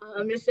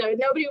 So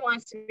nobody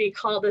wants to be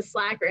called a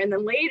slacker. And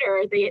then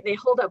later, they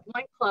hold up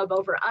one club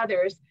over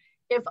others.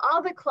 If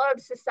all the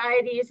clubs,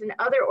 societies, and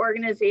other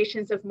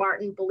organizations of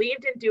Martin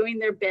believed in doing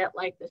their bit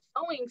like the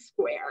sewing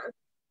square,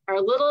 our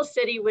little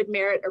city would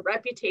merit a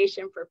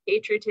reputation for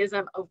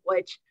patriotism of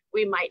which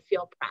we might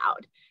feel proud.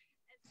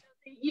 And so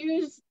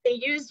used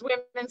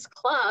women's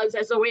clubs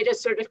as a way to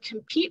sort of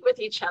compete with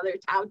each other,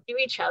 to outdo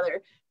each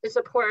other, to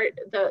support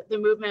the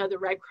movement of the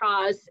Red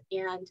Cross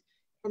and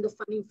the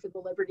funding for the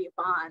Liberty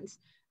Bonds.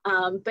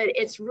 But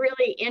it's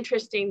really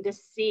interesting to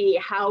see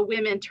how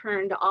women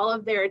turned all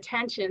of their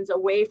attentions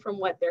away from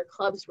what their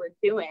clubs were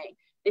doing.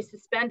 They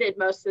suspended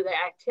most of their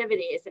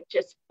activities and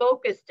just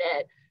focused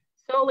it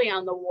solely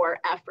on the war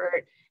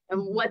effort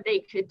and what they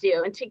could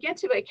do. And to get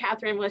to what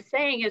Catherine was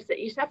saying is that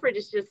suffrage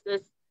is just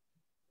this,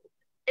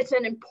 it's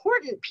an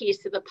important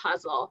piece of the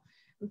puzzle,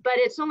 but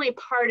it's only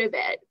part of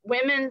it.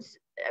 Women's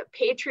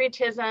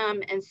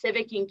patriotism and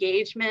civic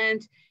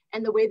engagement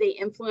and the way they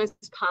influence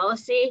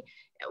policy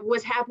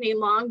was happening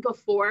long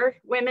before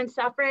women's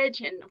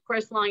suffrage and of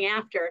course long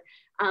after.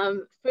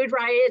 Food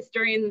riots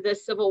during the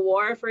Civil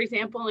War, for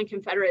example, in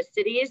Confederate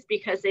cities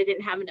because they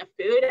didn't have enough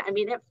food. I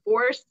mean, it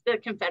forced the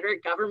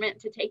Confederate government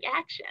to take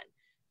action.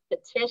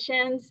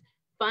 Petitions,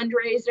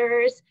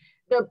 fundraisers,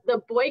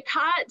 the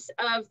boycotts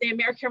of the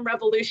American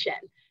Revolution,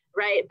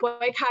 right?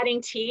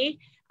 Boycotting tea,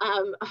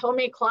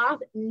 homemade cloth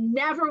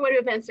never would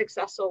have been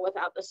successful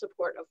without the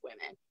support of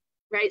women,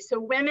 right? So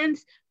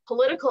women's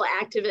political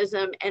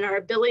activism and our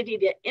ability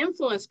to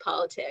influence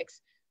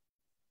politics,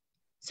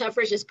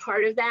 suffrage is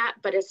part of that,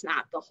 but it's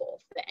not the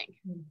whole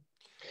thing.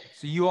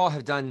 So you all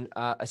have done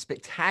a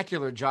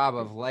spectacular job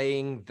of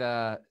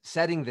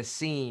setting the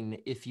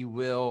scene, if you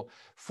will,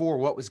 for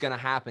what was going to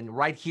happen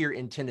right here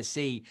in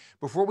Tennessee.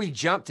 Before we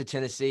jump to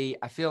Tennessee,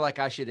 I feel like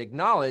I should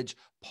acknowledge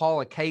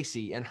Paula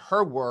Casey and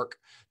her work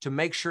to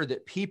make sure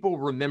that people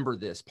remember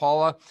this.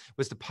 Paula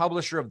was the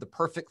publisher of The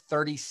Perfect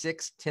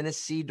 36,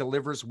 Tennessee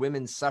Delivers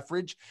Women's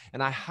Suffrage.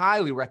 And I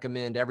highly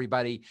recommend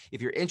everybody,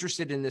 if you're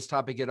interested in this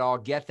topic at all,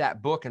 get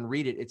that book and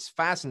read it. It's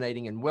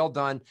fascinating and well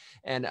done.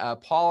 And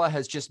Paula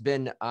has just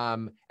been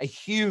a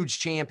huge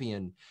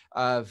champion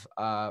of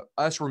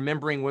us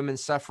remembering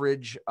women's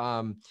suffrage,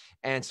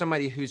 and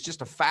somebody who's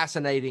just a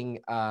fascinating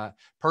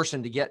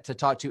person to get to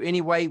talk to.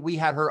 Anyway, we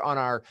had her on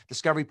our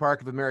Discovery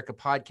Park of America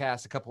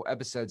podcast a couple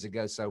episodes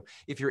ago. So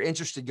if you're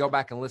interested, go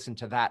back and listen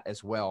to that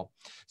as well.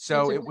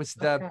 So it was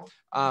the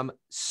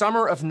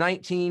summer of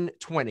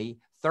 1920,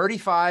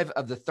 35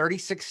 of the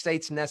 36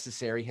 states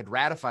necessary had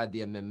ratified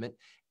the amendment.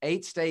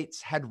 8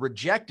 states had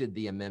rejected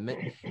the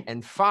amendment,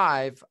 and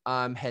 5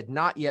 had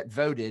not yet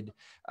voted.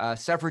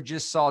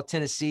 Suffragists saw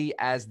Tennessee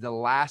as the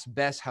last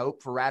best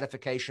hope for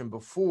ratification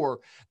before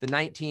the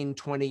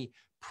 1920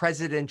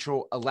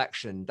 presidential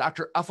election.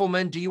 Dr.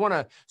 Uffelman, do you want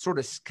to sort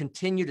of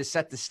continue to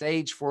set the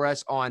stage for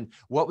us on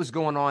what was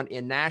going on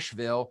in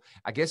Nashville?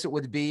 I guess it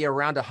would be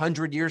around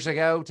 100 years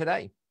ago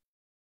today.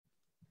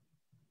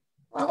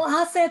 Well,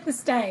 I'll set the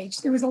stage.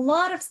 There was a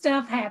lot of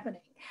stuff happening.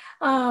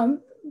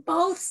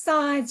 Both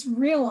sides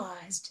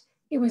realized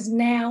it was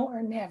now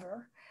or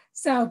never.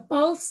 So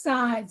both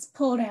sides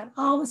pulled out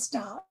all the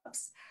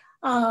stops.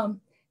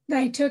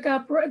 They took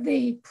up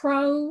the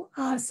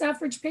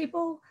pro-suffrage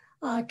people.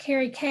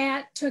 Carrie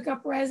Catt took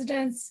up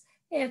residence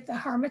at the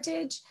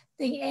Hermitage.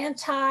 The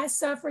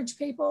anti-suffrage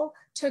people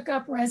took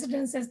up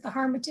residence at the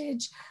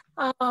Hermitage.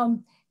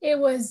 It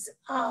was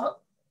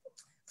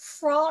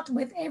fraught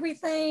with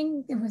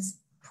everything. There was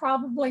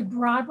probably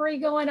bribery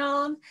going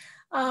on.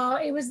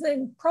 It was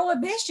the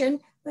Prohibition,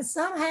 but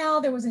somehow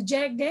there was a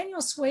Jack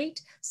Daniel's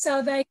suite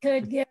so they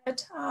could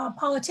get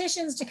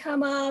politicians to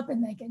come up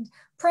and they could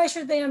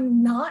pressure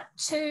them not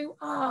to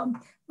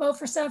vote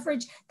for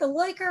suffrage. The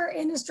liquor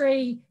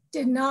industry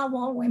did not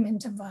want women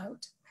to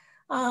vote.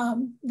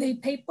 The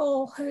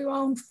people who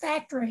owned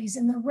factories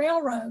and the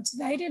railroads,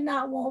 they did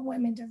not want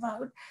women to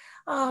vote.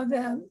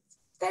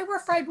 They were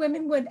afraid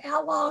women would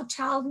outlaw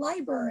child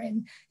labor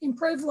and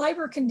improve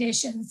labor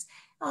conditions.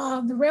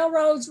 The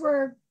railroads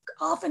were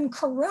often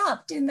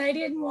corrupt and they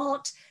didn't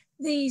want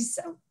these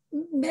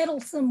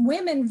meddlesome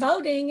women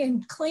voting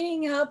and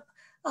cleaning up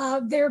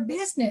their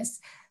business.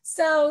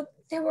 So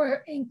there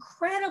were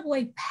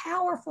incredibly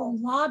powerful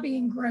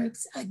lobbying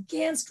groups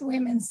against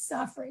women's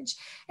suffrage.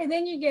 And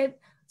then you get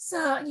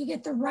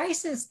the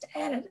racist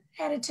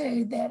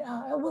attitude that,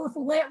 well, if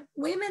we let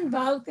women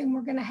vote, then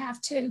we're going to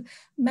have to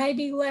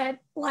maybe let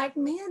Black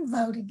men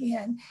vote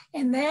again.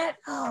 And that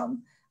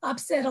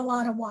upset a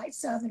lot of white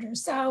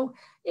Southerners. So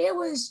it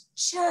was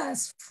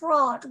just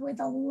fraught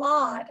with a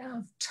lot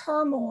of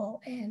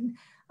turmoil and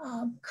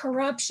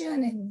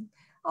corruption and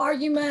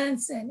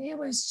arguments, and it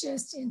was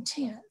just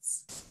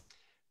intense.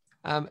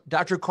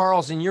 Dr.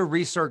 Carls, in your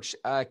research,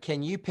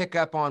 can you pick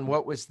up on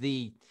what was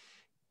the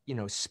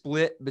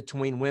split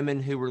between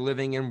women who were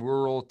living in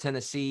rural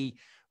Tennessee?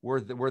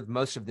 Were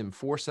most of them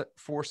for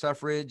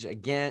suffrage,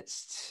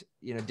 against?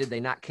 Did they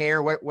not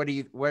care?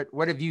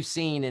 What have you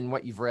seen in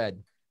what you've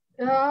read?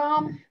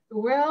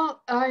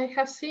 Well, I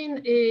have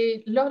seen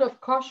a lot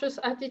of cautious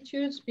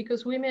attitudes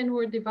because women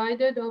were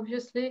divided,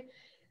 obviously.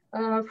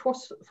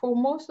 For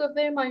most of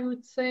them, I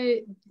would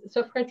say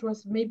suffrage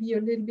was maybe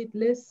a little bit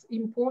less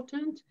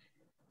important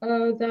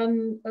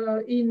than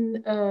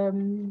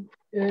in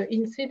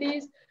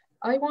cities.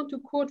 I want to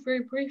quote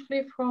very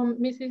briefly from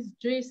Mrs.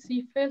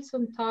 J.C.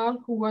 Felsenthal,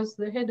 who was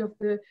the head of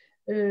the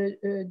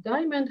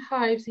diamond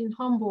hives in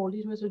Humboldt.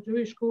 It was a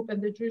Jewish group,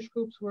 and the Jewish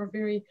groups were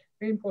very,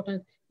 very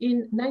important.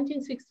 In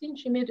 1916,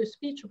 she made a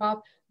speech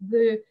about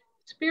the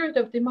spirit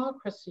of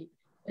democracy.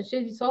 And she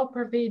said it's all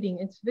pervading.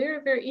 It's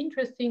very, very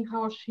interesting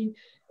how she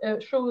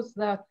shows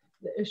that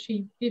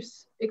she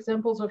gives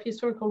examples of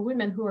historical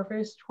women who are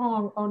very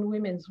strong on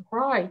women's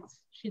rights.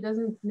 She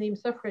doesn't name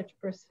suffrage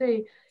per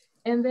se.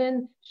 And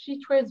then she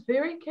treads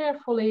very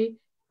carefully,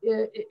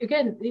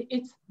 again,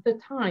 it's the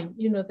time,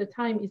 you know, the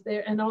time is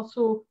there, and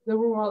also the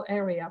rural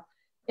area.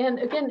 And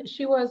again,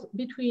 she was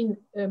between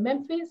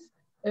Memphis,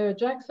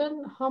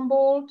 Jackson,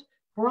 Humboldt,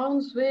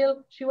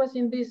 Brownsville. She was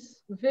in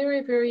this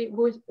very, very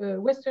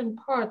western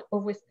part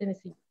of West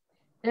Tennessee.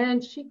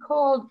 And she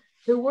called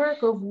the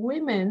work of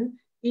women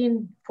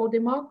for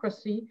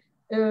democracy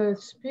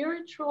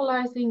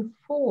spiritualizing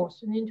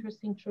force, an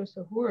interesting choice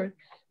of word,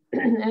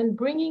 and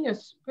bringing a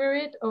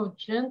spirit of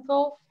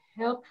gentle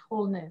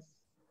helpfulness.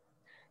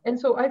 And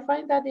so I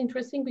find that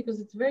interesting because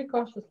it's very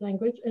cautious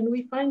language, and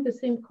we find the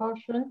same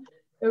caution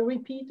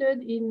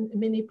repeated in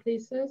many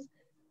places.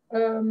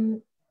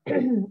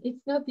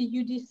 It's not the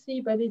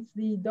UDC, but it's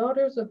the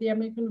Daughters of the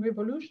American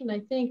Revolution.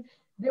 I think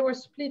they were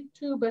split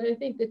too, but I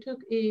think they took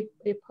a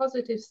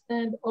positive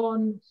stand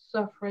on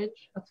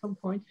suffrage at some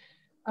point.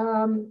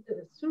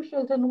 Sue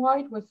Shelton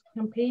White was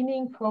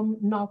campaigning from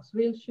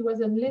Knoxville. She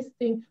was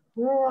enlisting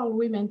rural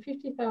women,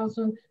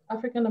 50,000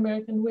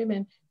 African-American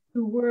women,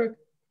 to work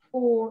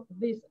for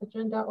this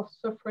agenda of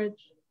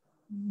suffrage.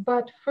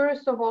 But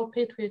first of all,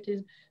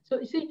 patriotism. So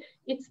you see,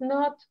 it's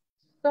not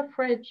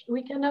suffrage.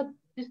 We cannot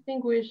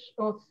distinguish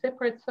or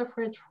separate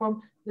suffrage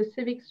from the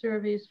civic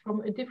service,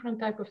 from a different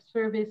type of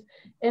service,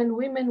 and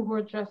women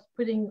were just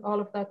putting all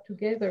of that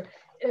together.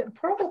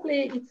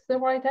 Probably it's the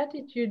right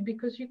attitude,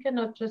 because you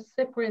cannot just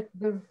separate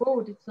the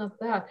vote. It's not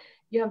that.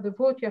 You have the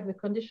vote, you have the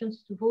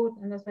conditions to vote,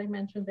 and as I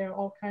mentioned, there are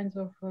all kinds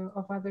of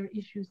other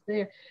issues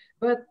there.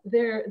 But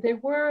there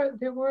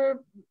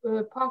were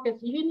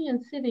pockets.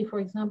 Union City, for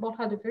example,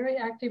 had a very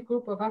active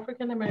group of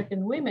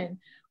African-American women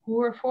who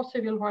were for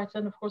civil rights,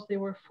 and of course they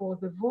were for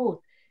the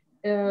vote.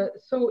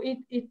 So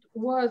it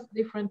was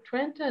different.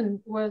 Trenton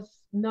was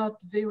not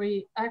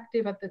very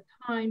active at the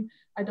time,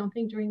 I don't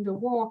think, during the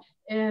war,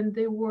 and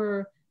they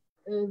were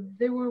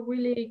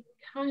really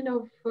kind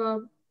of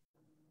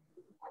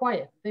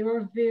quiet. They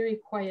were very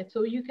quiet.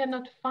 So you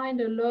cannot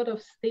find a lot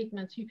of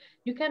statements.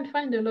 You can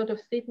find a lot of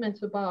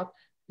statements about,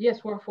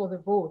 yes, we're for the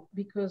vote,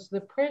 because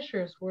the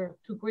pressures were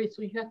too great.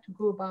 So you had to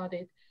go about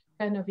it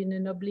kind of in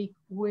an oblique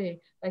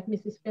way, like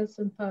Mrs.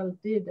 Felsenthal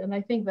did, and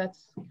I think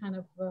that's kind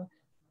of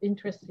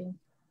interesting.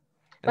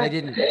 And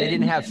they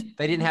didn't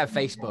have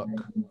Facebook.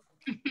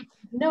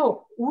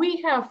 No,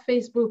 we have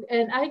Facebook,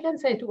 and I can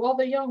say to all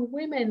the young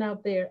women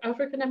out there,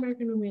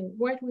 African-American women,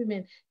 white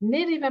women,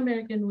 Native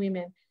American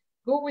women,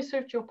 go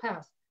research your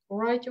past,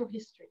 write your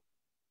history,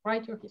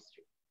 write your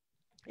history.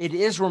 It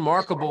is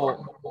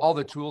remarkable, all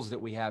the tools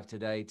that we have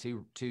today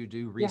to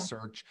do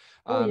research.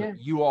 Yeah.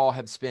 You all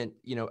have spent,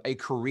 a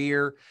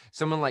career.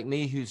 Someone like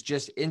me who's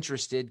just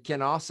interested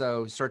can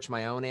also search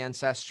my own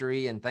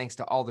ancestry, and thanks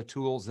to all the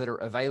tools that are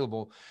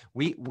available,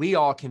 we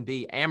all can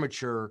be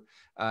amateur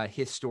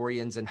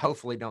historians, and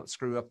hopefully don't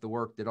screw up the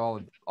work that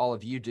all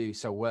of you do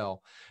so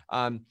well.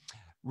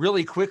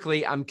 Really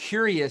quickly, I'm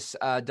curious,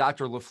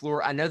 Dr.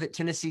 LaFleur, I know that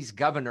Tennessee's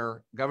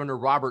Governor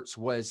Roberts,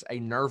 was a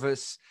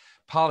nervous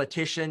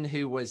politician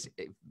who was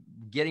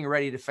getting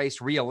ready to face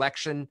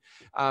re-election.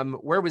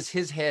 Where was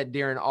his head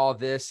during all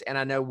this? And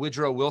I know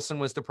Woodrow Wilson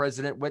was the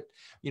president. What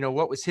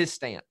was his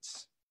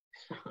stance?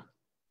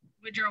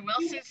 Woodrow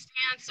Wilson's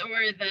stance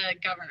or the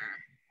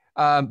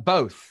governor?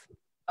 Both.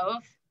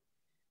 Both.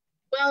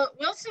 Well,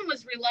 Wilson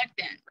was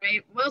reluctant,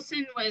 right?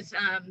 Wilson was,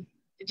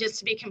 just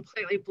to be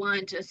completely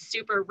blunt, a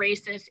super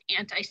racist,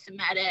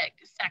 anti-Semitic,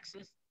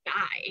 sexist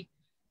guy.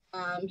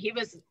 He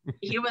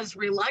was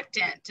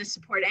reluctant to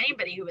support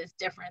anybody who was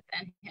different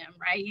than him,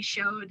 right? He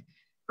showed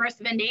Birth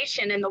of a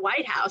Nation in the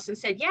White House and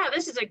said, yeah,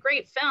 this is a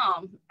great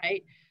film,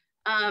 right?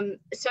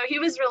 So he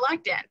was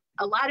reluctant.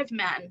 A lot of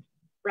men,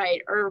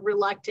 right, are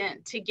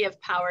reluctant to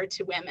give power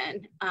to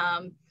women.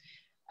 And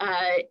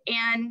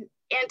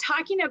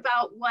talking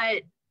about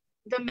what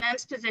the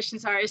men's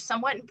positions are is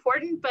somewhat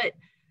important, but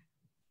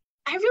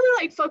I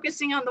really like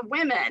focusing on the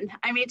women.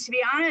 I mean, to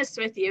be honest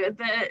with you,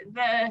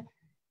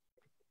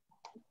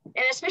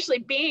 and especially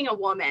being a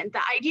woman,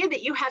 the idea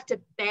that you have to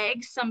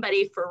beg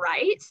somebody for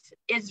rights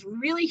is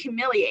really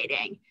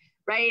humiliating,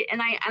 right?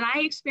 And I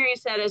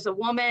experienced that as a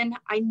woman.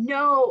 I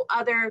know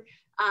other,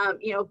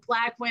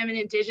 Black women,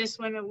 Indigenous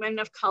women, women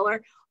of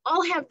color,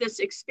 all have this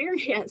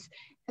experience.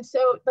 And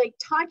so, like,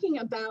 talking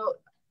about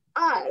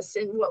us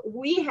and what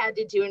we had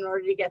to do in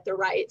order to get the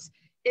rights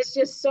is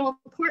just so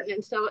important.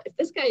 And so if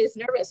this guy is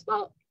nervous,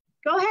 well,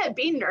 go ahead,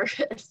 be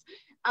nervous.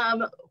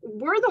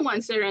 We're the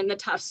ones that are in the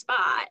tough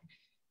spot,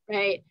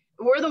 right?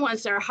 We're the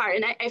ones that are hard.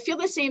 And I feel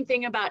the same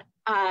thing about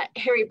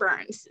Harry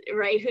Burns,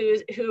 right?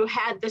 Who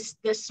had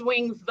the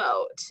swing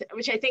vote,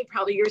 which I think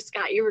probably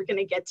Scott, you were going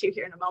to get to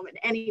here in a moment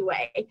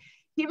anyway.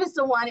 he was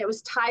the one, it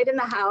was tied in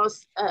the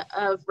House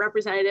of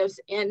Representatives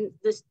in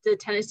the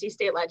Tennessee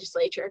state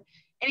legislature,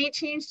 and he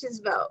changed his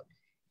vote.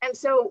 And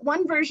so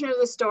one version of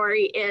the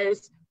story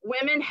is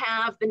women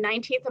have the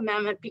 19th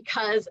Amendment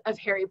because of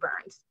Harry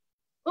Burns.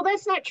 Well,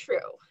 that's not true.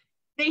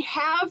 They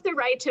have the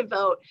right to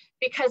vote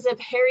because of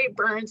Harry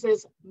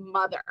Burns's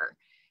mother.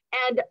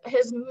 And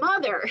his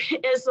mother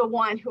is the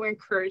one who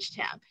encouraged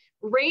him,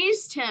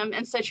 raised him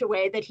in such a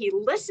way that he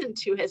listened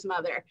to his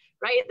mother,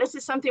 right? This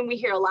is something we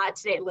hear a lot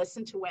today,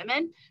 listen to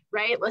women,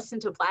 right? Listen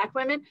to Black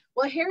women.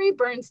 Well, Harry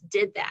Burns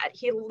did that.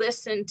 He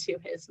listened to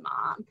his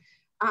mom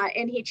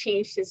and he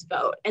changed his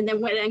vote, and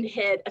then went and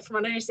hid, from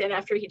what I understand,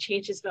 after he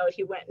changed his vote,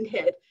 he went and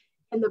hid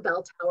in the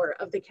bell tower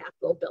of the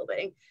Capitol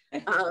building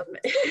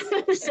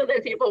so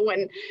that people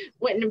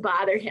wouldn't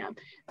bother him.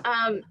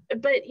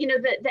 But you know,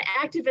 the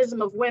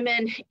activism of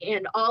women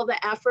and all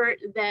the effort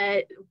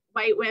that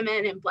white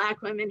women and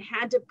Black women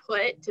had to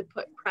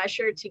put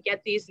pressure to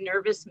get these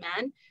nervous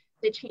men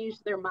to change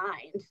their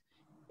minds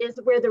is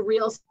where the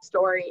real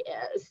story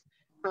is.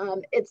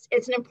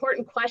 It's an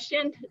important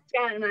question,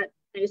 Scott, I'm not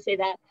trying to say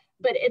that,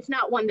 but it's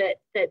not one that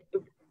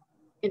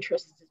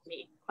interests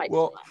me quite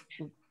so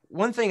much.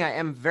 One thing I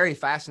am very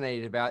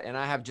fascinated about, and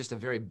I have just a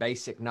very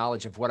basic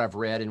knowledge of what I've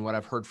read and what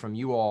I've heard from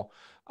you all,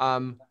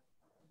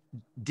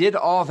 did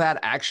all that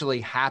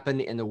actually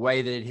happen in the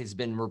way that it has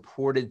been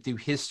reported through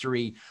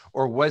history,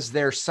 or was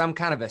there some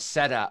kind of a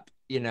setup?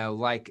 You know,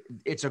 like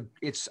it's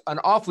an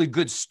awfully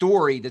good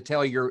story to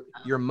tell your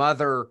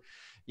mother,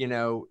 you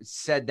know,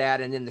 said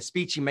that, and then the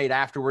speech he made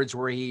afterwards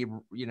where he,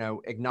 you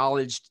know,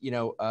 acknowledged, you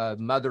know, a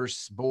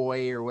mother's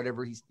boy or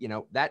whatever he's, you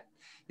know, that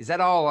is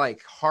that all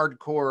like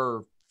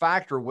hardcore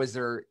fact, or was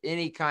there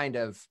any kind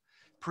of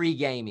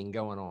pre-gaming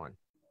going on?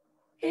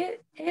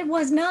 It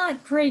was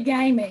not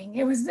pre-gaming.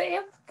 It was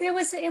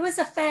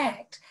a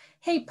fact.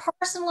 He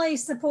personally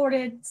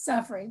supported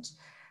suffrage,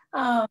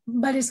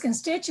 but his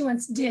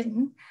constituents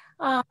didn't.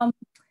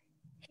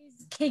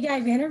 He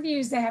gave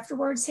interviews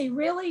afterwards. He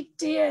really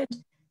did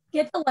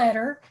get the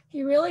letter.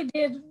 He really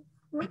did.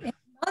 His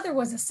mother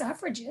was a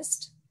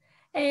suffragist,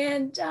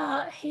 and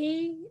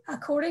he,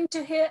 according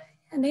to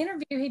an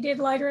interview he did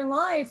later in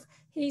life,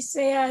 he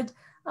said,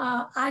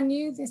 I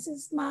knew this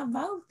is my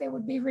vote that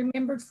would be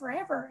remembered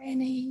forever.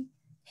 And he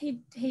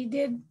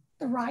did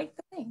the right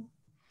thing.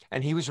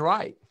 And he was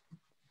right.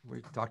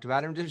 We talked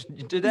about him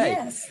today.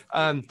 Yes.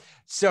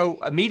 So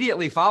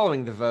immediately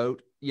following the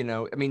vote, you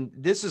know, I mean,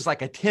 this is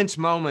like a tense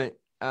moment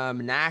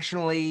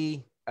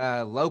nationally,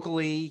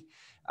 locally,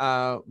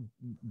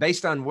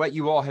 based on what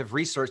you all have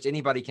researched.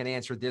 Anybody can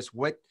answer this.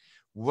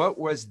 What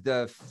was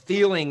the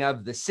feeling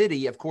of the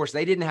city? Of course,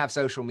 they didn't have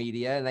social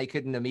media and they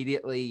couldn't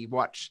immediately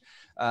watch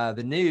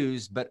the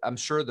news, but I'm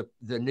sure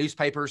the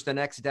newspapers the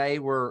next day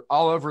were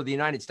all over the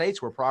United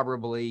States were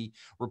probably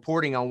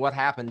reporting on what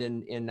happened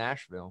in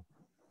Nashville.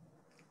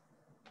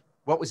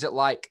 What was it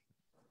like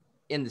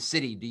in the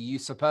city, do you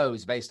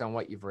suppose, based on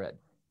what you've read?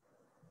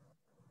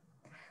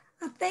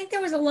 I think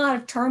there was a lot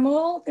of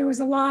turmoil. There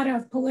was a lot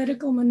of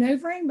political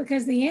maneuvering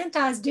because the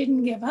antis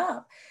didn't give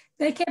up.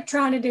 They kept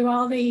trying to do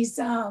all these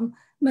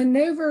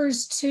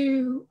maneuvers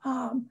to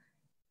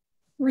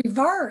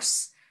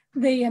reverse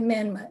the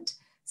amendment.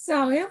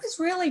 So it was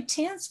really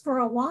tense for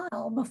a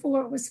while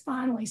before it was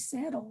finally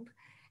settled.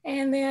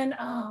 And then,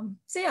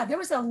 there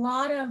was a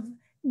lot of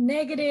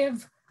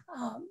negative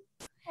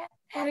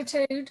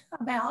attitude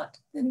about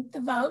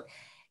the vote.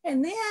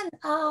 And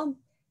then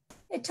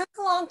it took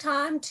a long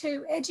time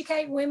to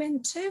educate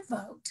women to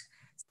vote.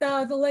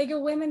 So the League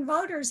of Women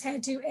Voters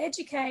had to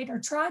educate, or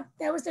tried,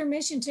 that was their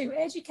mission, to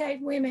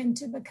educate women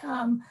to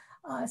become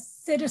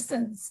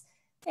citizens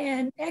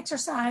and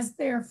exercise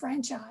their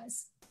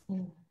franchise.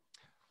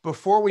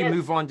 Before we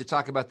move on to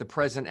talk about the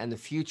present and the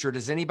future,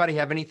 does anybody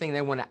have anything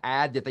they want to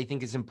add that they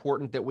think is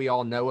important that we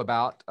all know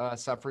about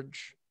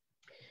suffrage?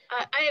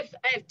 I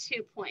have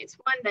 2 points.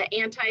 One, the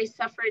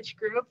anti-suffrage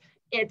group,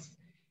 it's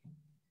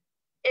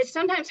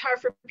sometimes hard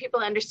for people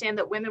to understand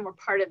that women were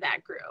part of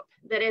that group,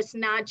 that it's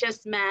not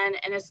just men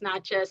and it's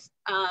not just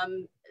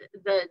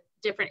the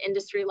different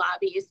industry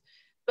lobbies,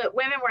 but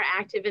women were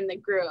active in the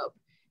group.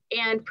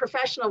 And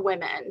professional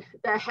women,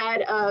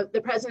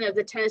 the president of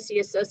the Tennessee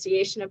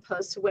Association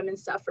Opposed to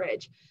Women's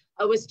Suffrage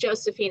was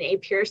Josephine A.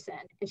 Pearson.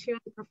 And she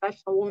was a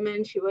professional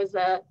woman. She was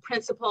a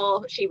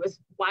principal. She was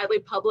widely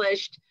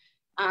published,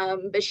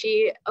 but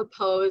she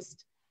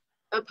opposed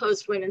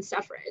women's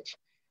suffrage.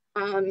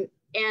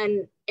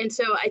 And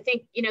so I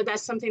think, you know,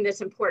 that's something that's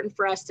important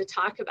for us to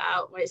talk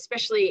about,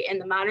 especially in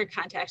the modern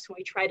context when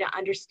we try to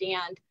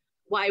understand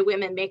why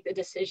women make the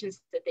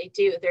decisions that they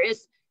do.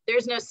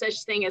 There's no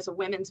such thing as a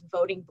women's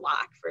voting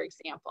bloc, for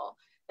example.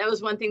 That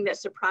was one thing that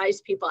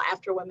surprised people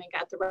after women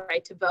got the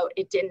right to vote.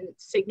 It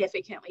didn't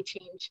significantly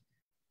change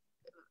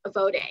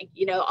voting.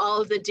 You know,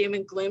 all of the doom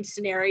and gloom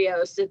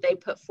scenarios that they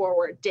put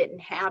forward didn't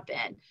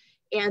happen.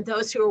 And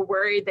those who were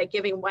worried that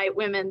giving white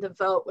women the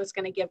vote was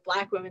going to give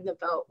Black women the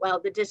vote, well,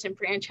 the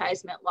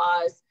disenfranchisement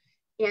laws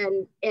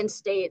in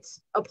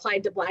states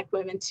applied to Black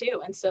women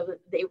too. And so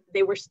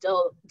they were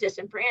still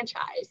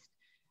disenfranchised.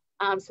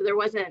 So there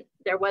wasn't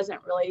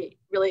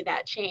really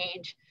that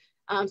change.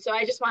 So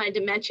I just wanted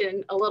to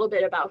mention a little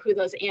bit about who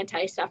those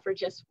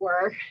anti-suffragists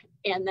were,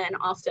 and then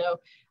also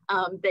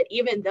that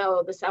even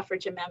though the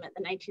suffrage amendment,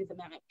 the 19th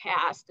Amendment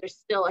passed, there's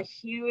still a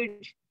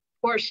huge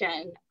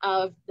portion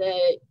of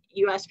the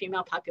US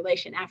female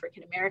population,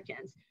 African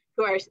Americans,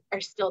 who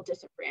are still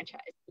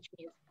disenfranchised, which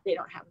means they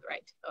don't have the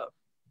right to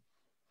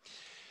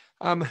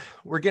vote.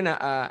 We're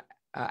gonna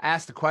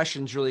ask the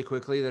questions really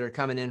quickly that are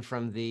coming in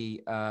from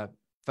the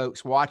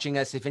folks watching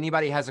us. If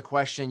anybody has a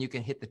question, you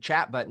can hit the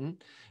chat button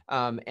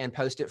and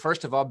post it.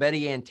 First of all,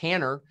 Betty Ann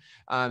Tanner,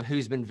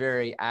 who's been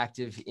very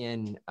active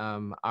in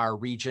our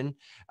region,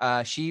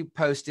 she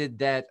posted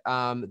that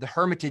the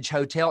Hermitage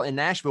Hotel in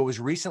Nashville was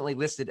recently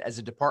listed as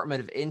a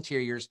Department of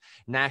Interior's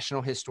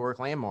National Historic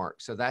Landmark.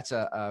 So that's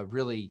a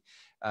really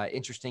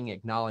interesting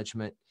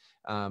acknowledgement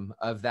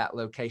of that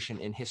location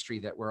in history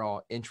that we're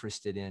all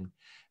interested in.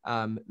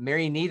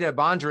 Mary Nita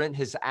Bondurant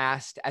has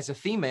asked, as a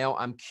female,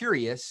 I'm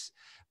curious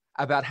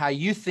about how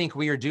you think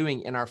we are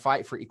doing in our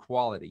fight for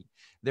equality.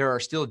 There are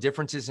still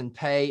differences in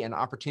pay and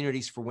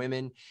opportunities for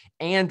women.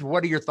 And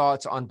what are your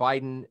thoughts on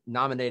Biden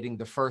nominating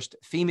the first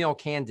female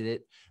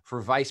candidate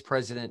for Vice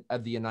President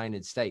of the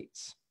United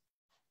States?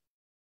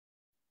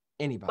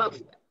 Anybody? Well,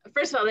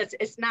 first of all,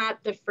 it's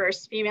not the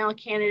first female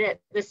candidate.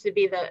 This would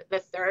be the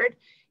third.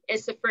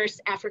 It's the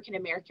first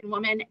African-American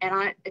woman. And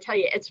I tell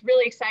you, it's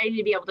really exciting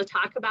to be able to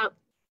talk about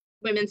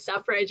women's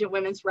suffrage and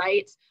women's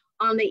rights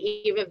on the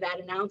eve of that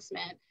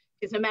announcement.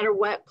 Because no matter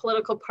what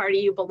political party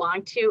you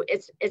belong to,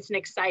 it's an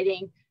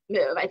exciting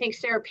move. I think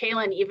Sarah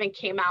Palin even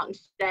came out and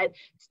said,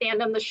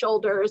 stand on the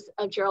shoulders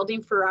of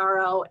Geraldine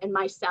Ferraro and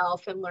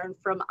myself and learn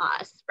from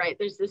us, right?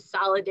 There's this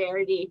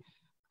solidarity,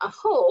 a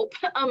hope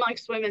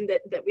amongst women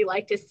that we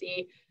like to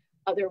see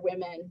other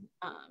women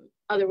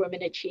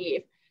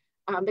achieve.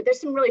 But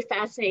there's some really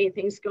fascinating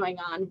things going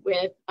on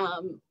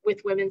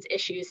with women's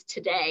issues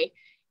today.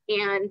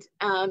 And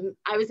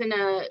I was in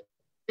a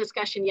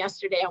discussion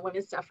yesterday on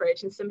women's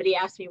suffrage, and somebody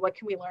asked me, what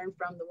can we learn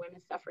from the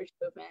women's suffrage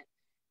movement?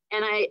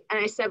 And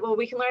I said, well,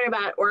 we can learn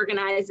about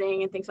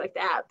organizing and things like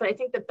that. But I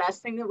think the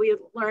best thing that we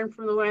learned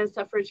from the women's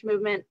suffrage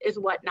movement is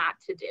what not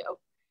to do.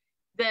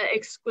 The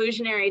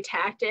exclusionary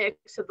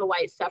tactics of the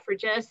white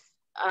suffragists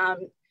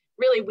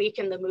really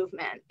weakened the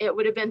movement. It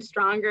would have been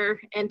stronger.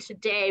 And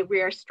today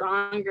we are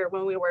stronger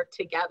when we work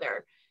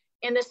together.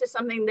 And this is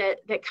something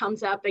that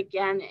comes up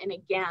again and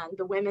again.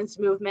 The women's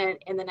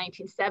movement in the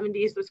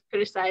 1970s was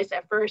criticized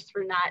at first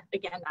for not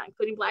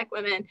including Black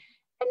women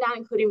and not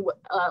including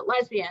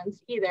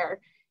lesbians either.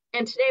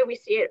 And today we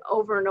see it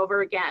over and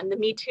over again. The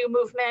Me Too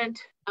movement,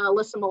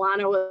 Alyssa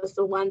Milano was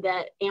the one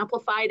that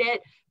amplified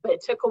it, but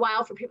it took a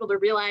while for people to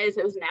realize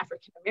it was an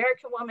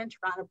African-American woman,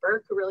 Tarana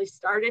Burke, who really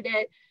started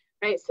it,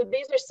 right? So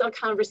these are still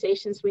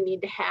conversations we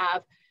need to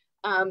have.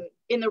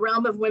 In the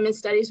realm of women's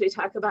studies, we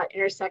talk about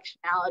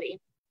intersectionality,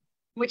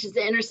 which is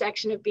the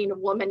intersection of being a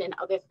woman and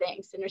other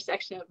things, the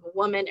intersection of a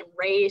woman and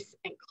race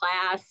and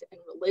class and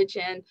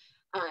religion,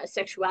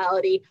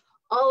 sexuality.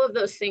 All of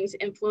those things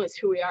influence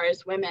who we are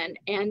as women,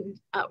 and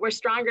we're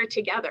stronger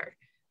together.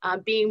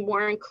 Being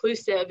more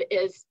inclusive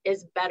is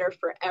better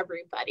for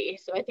everybody.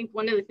 So I think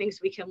one of the things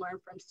we can learn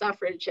from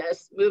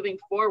suffragists moving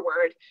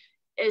forward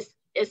is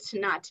to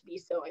not to be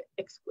so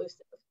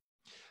exclusive.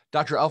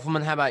 Dr.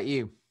 Uffelman, how about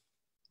you?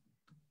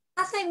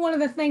 I think one of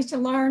the things to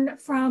learn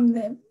from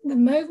the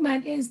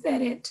movement is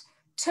that it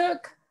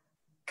took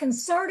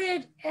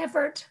concerted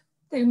effort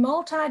through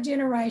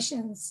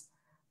multi-generations,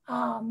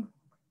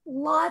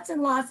 lots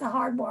and lots of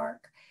hard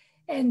work.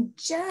 And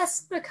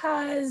just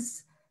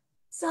because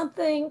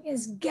something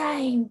is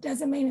gained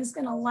doesn't mean it's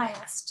going to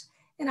last.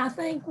 And I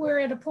think we're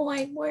at a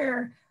point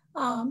where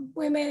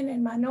women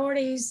and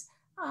minorities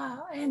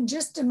and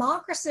just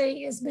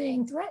democracy is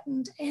being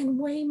threatened, and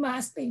we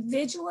must be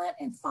vigilant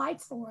and fight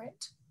for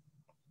it.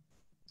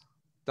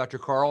 Dr.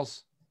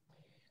 Carls?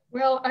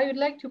 Well, I would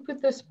like to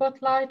put the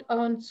spotlight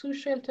on Sue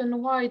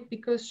Shelton White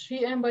because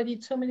she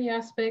embodied so many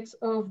aspects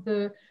of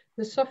the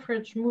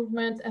suffrage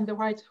movement and the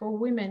rights for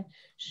women.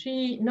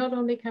 She not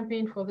only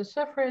campaigned for the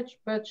suffrage,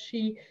 but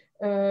she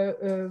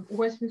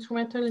was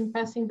instrumental in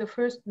passing the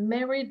first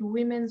Married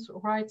Women's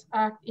Rights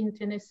Act in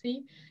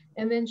Tennessee.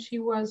 And then she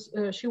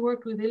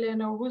worked with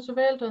Eleanor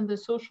Roosevelt on the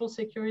Social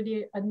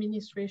Security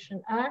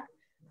Administration Act.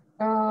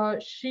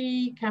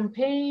 She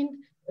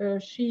campaigned.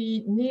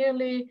 She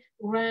nearly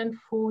ran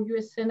for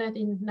US Senate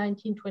in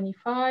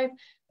 1925.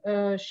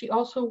 She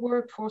also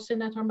worked for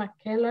Senator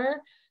McKellar.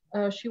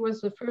 She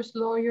was the first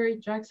lawyer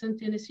in Jackson,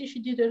 Tennessee. She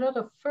did a lot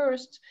of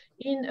firsts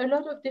in a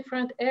lot of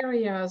different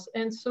areas.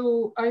 And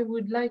so I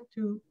would like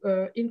to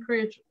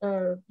encourage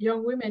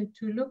young women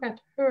to look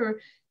at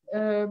her,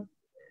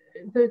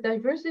 the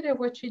diversity of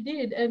what she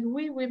did. And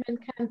we women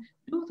can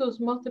do those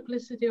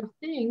multiplicity of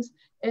things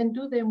and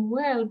do them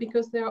well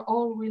because they're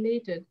all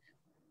related.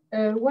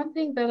 One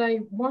thing that I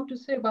want to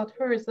say about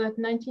her is that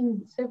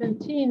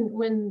 1917,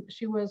 when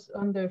she was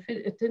on the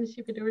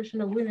Tennessee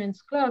Federation of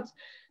Women's Clubs,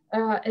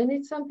 and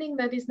it's something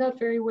that is not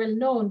very well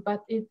known,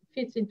 but it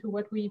fits into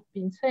what we've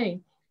been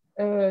saying.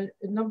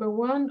 Number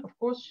one, of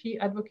course, she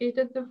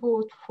advocated the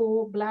vote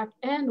for Black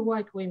and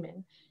white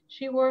women.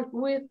 She worked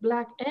with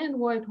Black and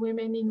white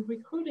women in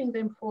recruiting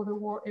them for the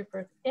war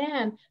effort.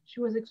 And she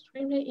was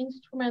extremely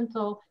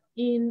instrumental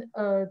in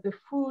the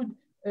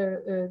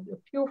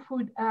Pure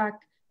Food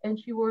Act. And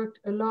she worked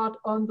a lot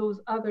on those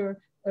other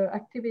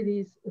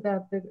activities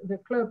that the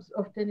clubs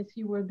of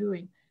Tennessee were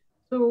doing.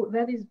 So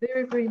that is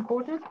very, very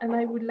important. And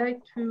I would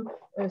like to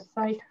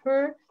cite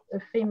her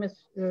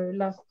famous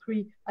last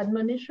three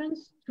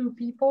admonitions to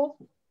people.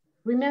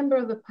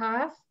 Remember the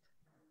past,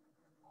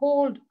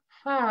 hold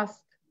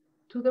fast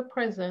to the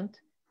present,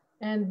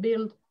 and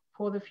build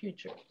for the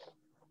future.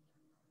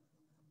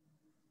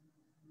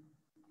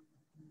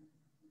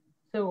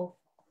 So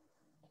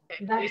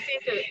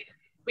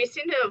we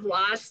seem to have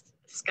lost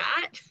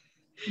Scott.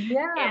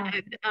 Yeah.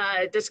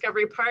 And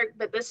Discovery Park,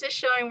 but this is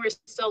showing we're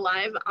still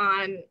live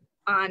on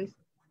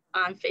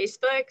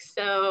Facebook.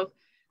 So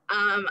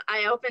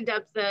I opened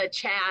up the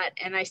chat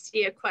and I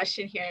see a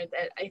question here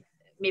that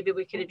maybe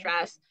we could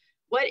address.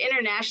 What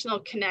international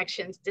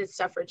connections did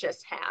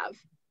suffragists have?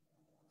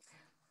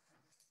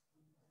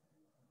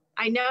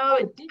 I know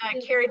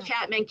Carrie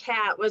Chapman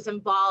Catt was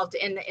involved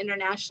in the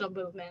international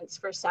movements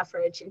for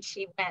suffrage, and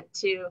she went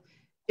to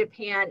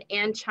Japan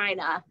and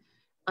China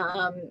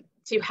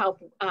to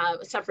help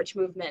suffrage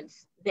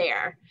movements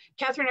there.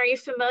 Catherine, are you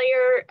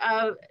familiar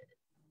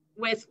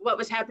with what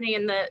was happening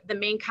in the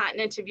main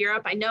continent of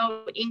Europe? I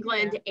know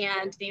England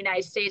and the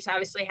United States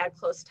obviously had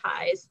close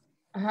ties.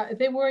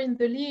 They were in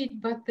the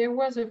lead, but there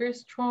was a very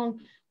strong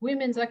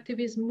women's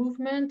activism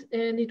movement,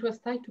 and it was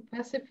tied to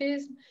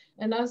pacifism.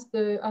 And as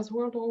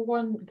World War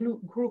I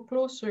grew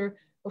closer,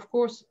 of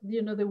course,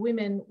 you know, the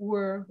women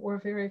were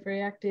very,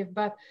 very active,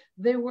 but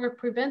they were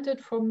prevented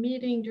from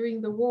meeting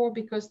during the war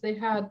because they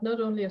had not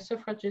only a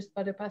suffragist,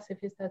 but a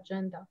pacifist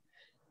agenda.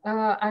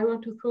 I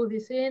want to throw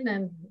this in,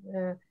 and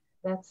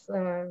that's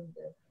the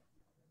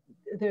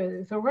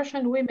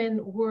Russian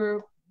women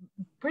were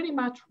pretty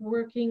much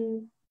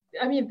working.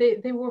 I mean,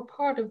 they were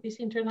part of this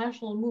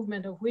international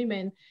movement of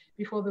women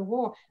before the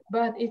war,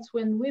 but it's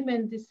when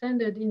women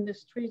descended in the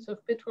streets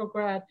of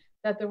Petrograd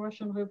that the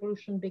Russian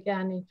Revolution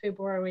began in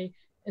February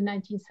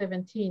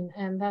 1917.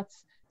 And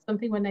that's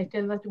something, when I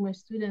tell that to my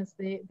students,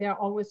 they are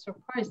always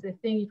surprised. They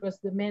think it was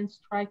the men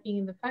striking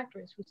in the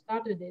factories who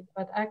started it,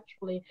 but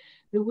actually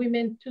the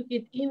women took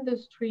it in the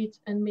streets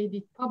and made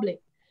it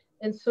public.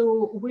 And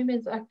so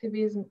women's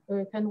activism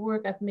can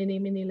work at many,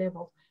 many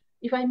levels.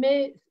 If I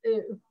may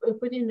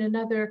put in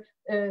another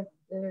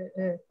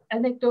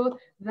anecdote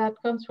that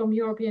comes from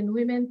European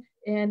women,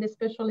 and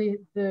especially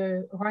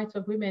the rights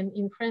of women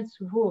in France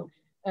to vote.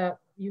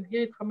 You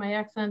hear it from my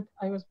accent.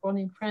 I was born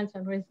in France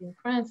and raised in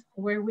France,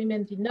 where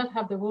women did not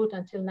have the vote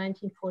until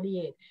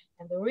 1948.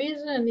 And the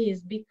reason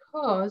is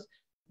because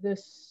the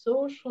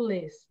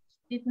socialists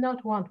did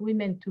not want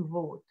women to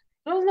vote.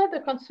 It was not the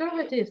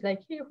conservatives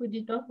like here who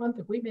did not want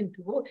the women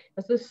to vote. It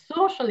was the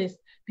socialists,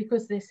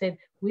 because they said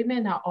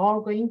women are all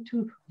going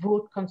to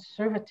vote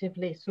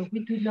conservatively, so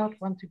we do not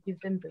want to give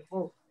them the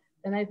vote.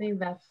 And I think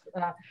that's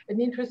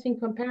an interesting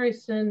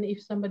comparison.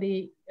 If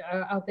somebody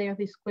out there,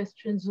 this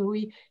question,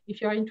 Zoe,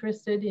 if you're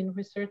interested in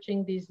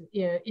researching these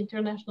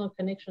international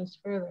connections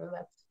further,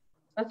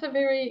 that's a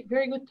very,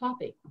 very good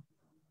topic.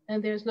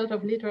 And there's a lot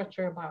of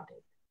literature about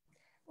it.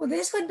 Well,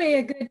 this would be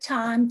a good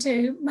time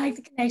to make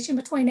the connection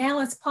between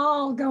Alice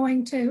Paul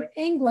going to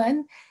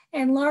England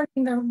and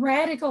learning the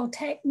radical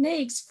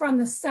techniques from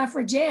the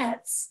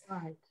suffragettes.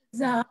 Right.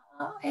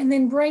 And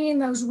then bringing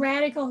those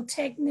radical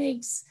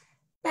techniques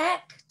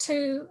back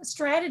to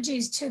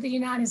strategies to the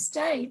United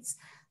States.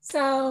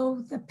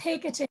 So the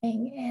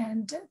picketing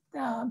and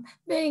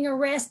being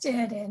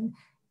arrested, and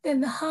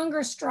then the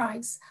hunger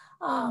strikes,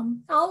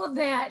 all of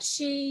that,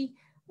 she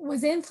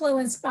was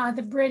influenced by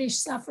the British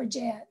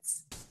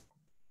suffragettes.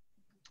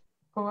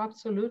 Oh,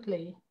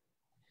 absolutely.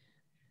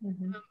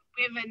 Mm-hmm.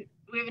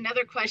 We have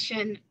another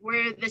question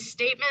where the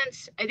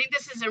statements, I think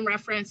this is in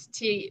reference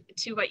to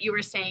what you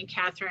were saying,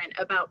 Catherine,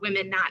 about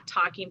women not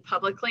talking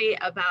publicly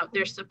about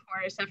their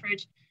support of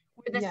suffrage.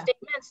 Were the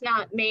statements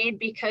not made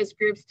because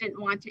groups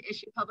didn't want to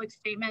issue public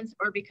statements,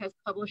 or because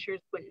publishers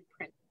wouldn't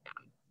print them?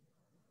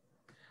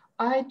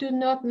 I do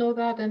not know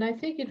that, and I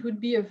think it would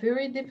be a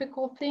very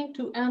difficult thing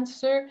to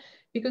answer,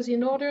 because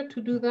in order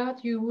to do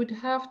that, you would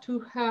have to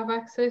have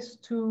access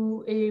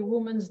to a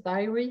woman's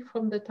diary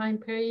from the time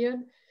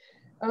period.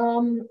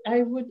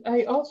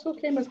 I also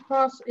came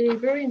across a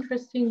very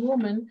interesting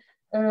woman,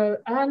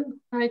 Anne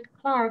Hyde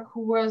Clark,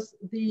 who was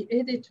the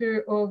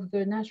editor of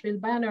the Nashville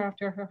Banner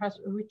after her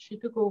husband, which she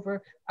took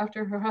over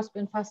after her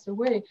husband passed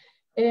away.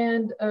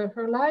 And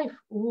her life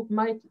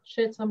might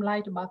shed some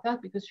light about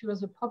that, because she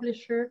was a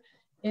publisher,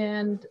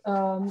 and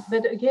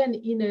but again,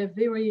 in a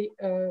very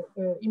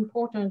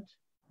important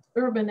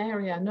urban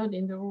area, not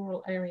in the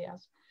rural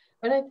areas.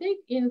 But I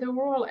think in the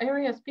rural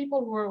areas,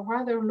 people were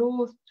rather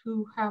loath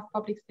to have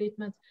public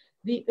statements.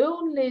 The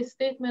only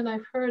statement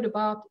I've heard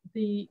about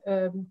the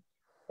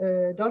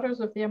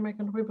Daughters of the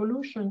American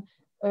Revolution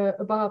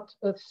about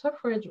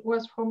suffrage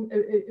was from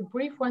a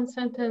brief one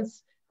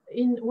sentence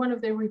in one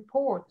of their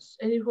reports,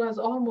 and it was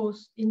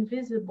almost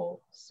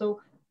invisible.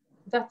 So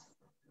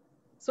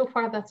so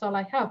far that's all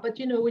I have. But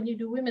you know, when you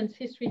do women's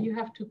history, you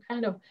have to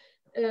kind of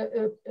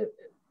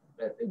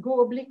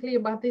go obliquely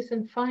about this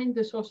and find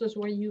the sources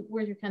where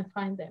you can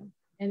find them.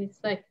 And it's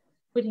like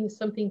putting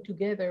something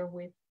together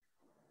with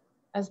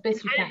as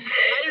best you can.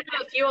 I don't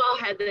know if you all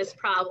had this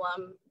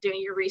problem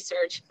doing your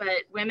research,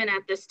 but women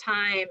at this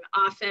time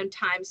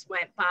oftentimes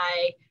went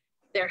by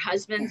their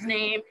husband's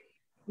name,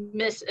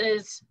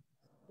 Mrs.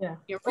 Yeah.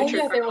 Oh,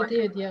 yeah, they all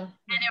did, yeah. And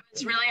it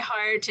was really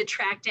hard to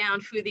track down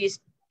who these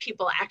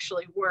people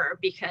actually were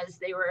because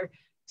they were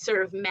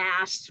sort of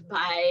masked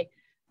by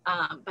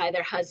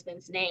their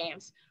husband's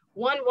names.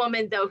 One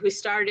woman, though, who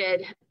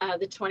started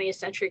the 20th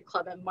Century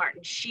Club in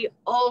Martin, she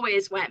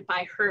always went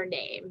by her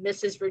name,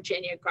 Mrs.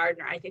 Virginia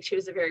Gardner. I think she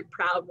was a very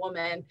proud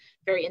woman,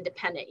 very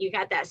independent. You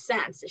got that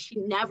sense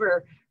that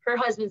her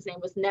husband's name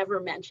was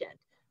never mentioned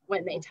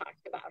when they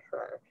talked about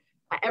her.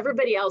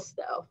 Everybody else,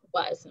 though,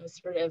 was. It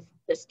was sort of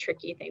this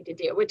tricky thing to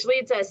do, which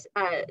leads us,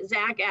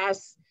 Zach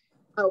asks,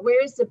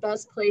 where is the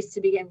best place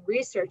to begin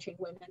researching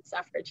women's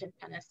suffrage in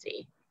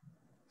Tennessee?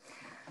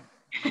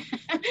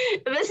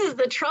 This is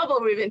the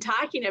trouble we've been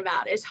talking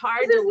about. It's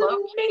hard to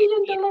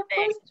locate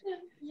things.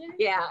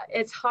 Yeah,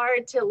 it's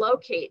hard to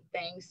locate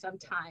things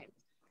sometimes.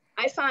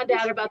 I found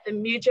out about the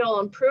Mutual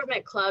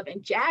Improvement Club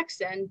in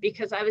Jackson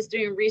because I was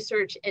doing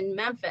research in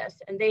Memphis,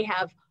 and they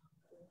have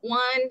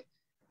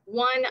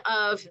one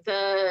of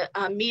the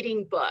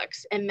meeting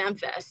books in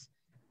Memphis,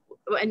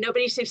 and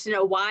nobody seems to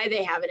know why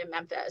they have it in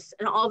Memphis,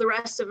 and all the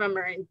rest of them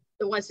are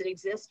the ones that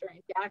exist are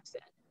in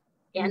Jackson.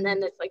 And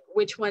then it's like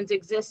which ones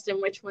exist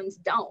and which ones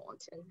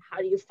don't, and how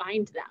do you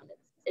find them?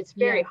 It's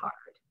very hard.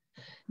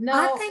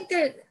 No,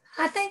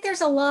 I think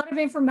there's a lot of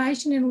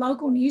information in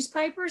local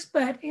newspapers,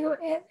 but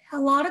a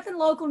lot of the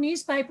local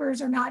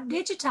newspapers are not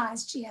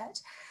digitized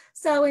yet.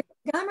 So in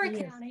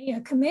Montgomery County,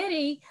 a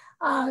committee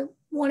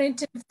wanted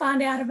to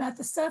find out about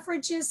the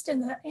suffragists in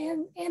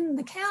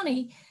the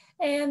county,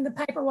 and the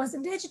paper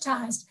wasn't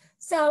digitized.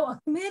 So a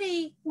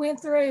committee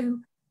went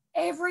through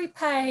every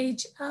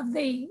page of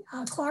the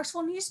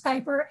Clarksville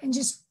newspaper and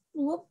just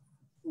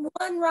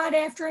one right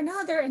after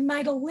another and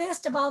made a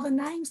list of all the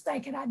names they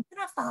could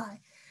identify.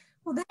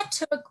 Well, that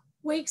took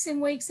weeks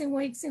and weeks and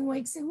weeks and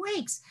weeks and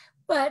weeks,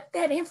 but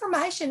that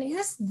information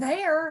is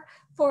there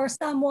for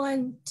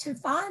someone to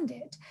find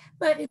it.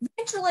 But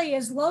eventually,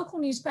 as local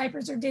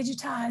newspapers are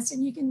digitized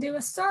and you can do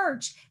a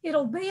search,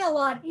 it'll be a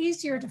lot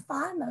easier to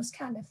find those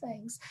kind of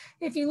things.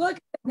 If you look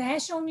at the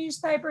national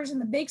newspapers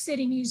and the big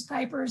city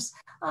newspapers,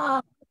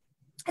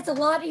 it's a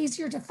lot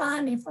easier to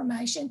find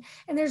information.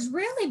 And there's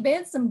really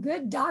been some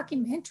good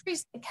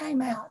documentaries that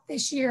came out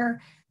this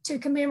year to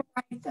commemorate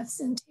the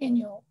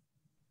centennial.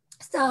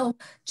 So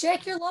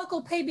check your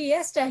local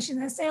PBS station.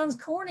 That sounds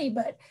corny,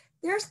 but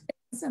there's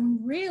been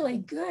some really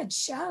good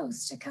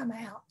shows to come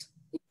out.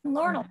 You can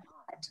learn a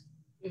lot.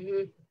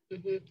 Mm-hmm.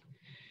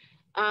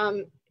 Mm-hmm.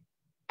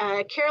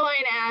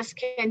 Caroline asked,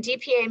 can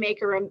DPA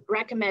make a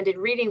recommended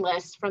reading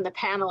list from the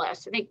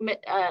panelists? I think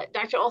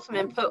Dr.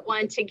 Uffelman put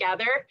one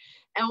together,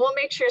 and we'll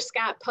make sure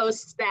Scott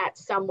posts that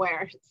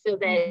somewhere so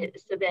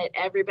that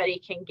everybody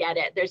can get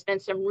it. There's been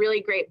some really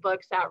great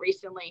books out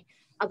recently.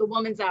 The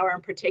Woman's Hour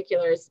in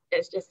particular is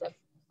just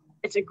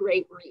it's a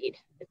great read.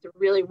 It's a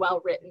really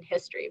well-written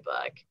history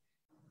book.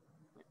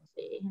 Let's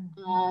see.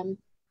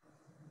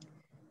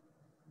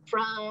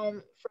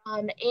 From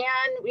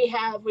Anne, we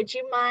have, would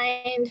you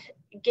mind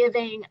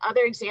giving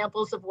other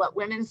examples of what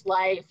women's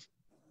lives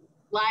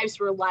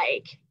were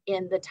like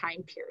in the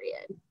time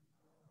period?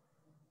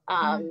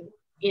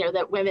 You know,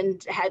 that women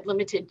had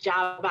limited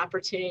job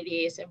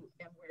opportunities and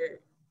were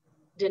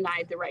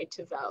denied the right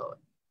to vote.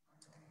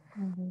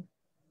 Mm-hmm.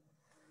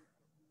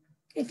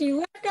 If you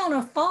lived on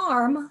a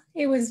farm,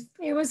 it was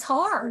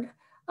hard.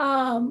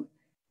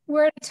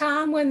 We're at a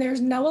time when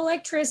there's no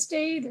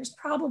electricity, there's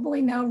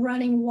probably no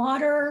running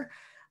water.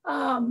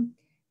 I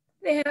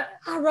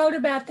wrote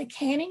about the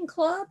canning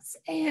clubs,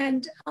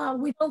 and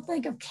we don't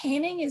think of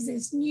canning as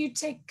this new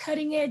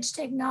cutting edge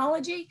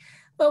technology,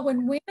 but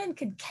when women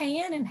could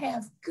can and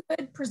have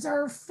good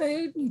preserved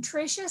food,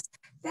 nutritious,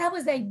 that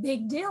was a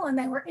big deal, and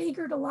they were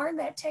eager to learn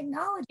that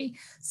technology.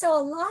 So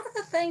a lot of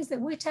the things that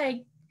we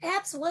take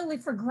absolutely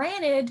for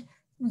granted,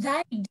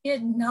 they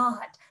did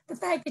not. The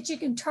fact that you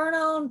can turn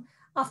on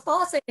a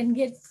faucet and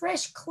get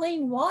fresh,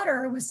 clean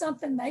water was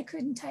something they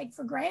couldn't take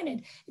for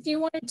granted. If you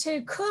wanted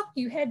to cook,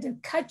 you had to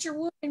cut your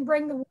wood and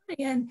bring the wood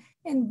in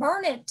and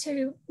burn it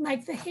to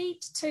make the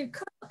heat to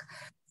cook.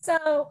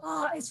 So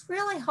it's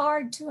really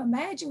hard to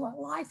imagine what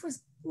life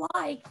was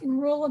like in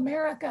rural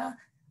America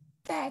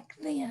back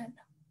then.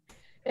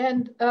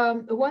 And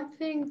one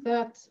thing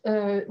that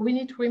we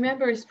need to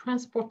remember is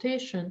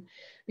transportation,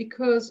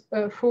 because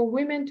for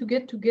women to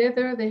get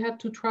together, they had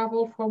to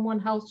travel from one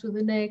house to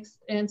the next,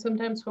 and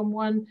sometimes from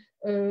one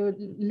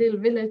little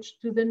village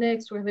to the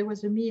next where there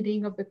was a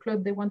meeting of the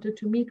club they wanted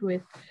to meet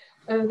with.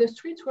 The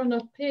streets were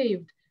not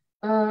paved.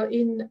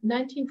 in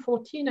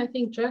 1914, I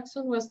think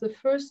Jackson was the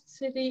first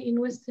city in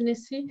West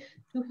Tennessee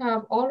to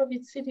have all of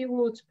its city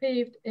roads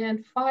paved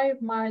and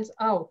 5 miles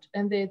out.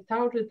 And they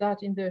touted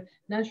that in the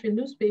national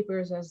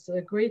newspapers as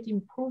a great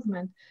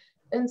improvement.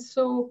 And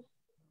so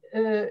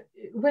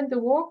when the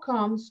war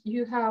comes,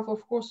 you have,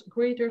 of course,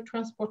 greater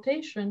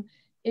transportation,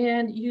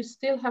 and you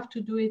still have to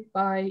do it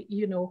by,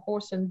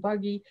 horse and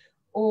buggy,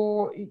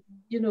 or,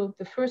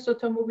 the first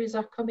automobiles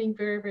are coming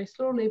very, very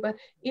slowly, but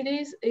it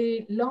is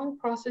a long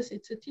process.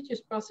 It's a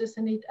tedious process,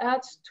 and it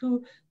adds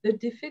to the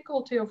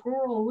difficulty of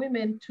rural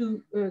women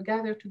to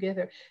gather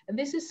together. And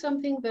this is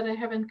something that I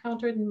have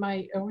encountered in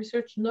my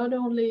research, not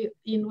only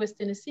in West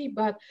Tennessee,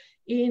 but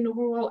in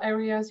rural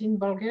areas in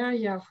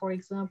Bulgaria, for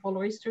example,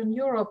 or Eastern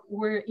Europe,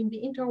 where in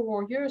the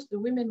interwar years, the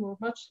women were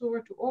much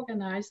slower to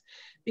organize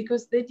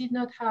because they did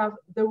not have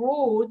the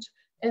roads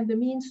and the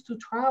means to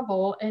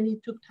travel, and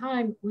it took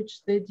time,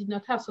 which they did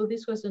not have. So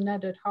this was an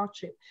added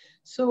hardship.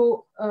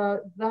 So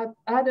that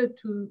added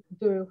to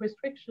the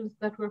restrictions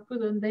that were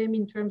put on them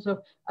in terms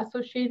of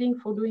associating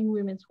for doing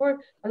women's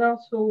work, but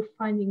also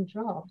finding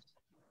jobs.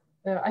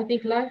 I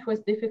think life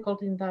was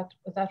difficult in that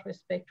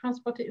respect.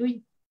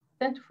 We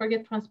tend to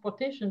forget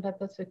transportation,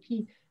 that's a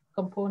key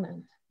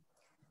component.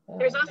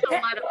 There's also a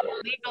lot of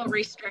legal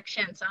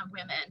restrictions on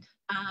women.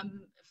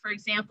 For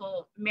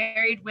example,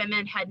 married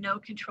women had no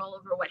control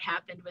over what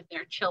happened with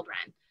their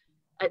children.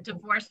 A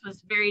divorce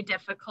was very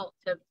difficult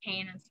to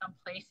obtain in some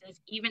places,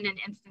 even in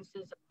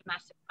instances of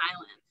domestic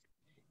violence.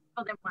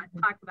 People didn't want to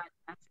talk about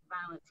domestic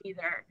violence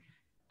either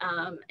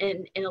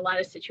in a lot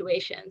of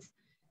situations.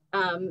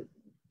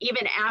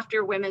 Even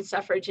after women's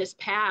suffrage is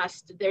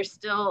passed, there's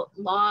still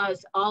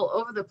laws all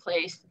over the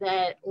place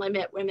that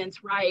limit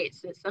women's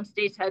rights. Some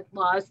states had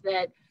laws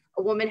that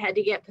a woman had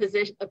to get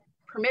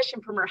permission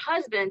from her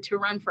husband to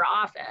run for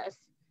office.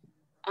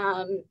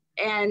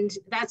 And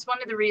that's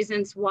one of the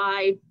reasons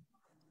why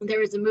there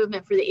was a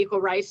movement for the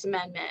Equal Rights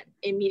Amendment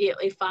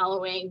immediately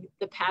following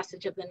the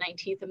passage of the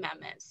 19th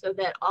Amendment, so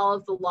that all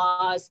of the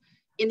laws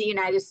in the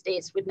United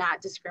States would not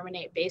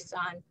discriminate based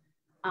on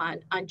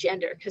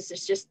gender, because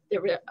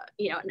there were,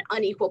 an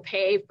unequal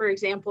pay, for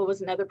example,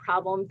 was another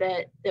problem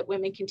that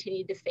women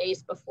continued to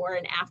face before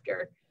and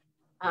after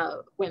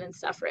women's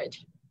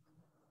suffrage.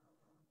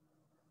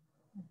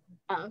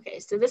 Okay,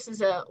 so this is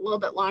a little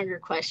bit longer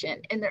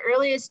question. In the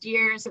earliest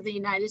years of the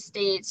United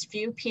States,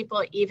 few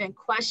people even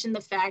questioned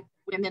the fact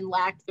women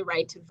lacked the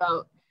right to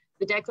vote.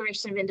 The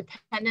Declaration of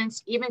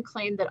Independence even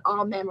claimed that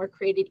all men were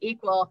created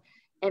equal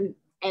and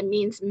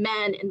means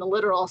men in the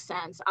literal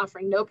sense,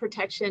 offering no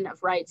protection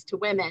of rights to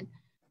women.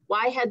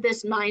 Why had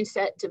this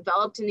mindset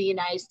developed in the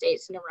United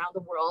States and around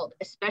the world,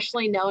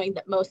 especially knowing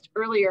that most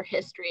earlier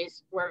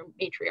histories were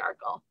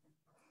matriarchal?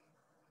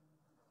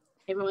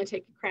 Anyone want to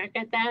take a crack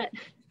at that?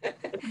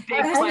 That's a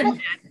big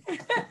question.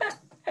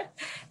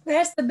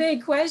 That's the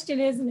big question,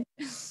 isn't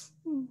it?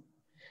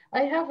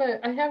 I have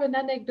an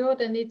anecdote,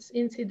 and it's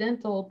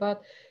incidental,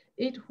 but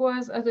it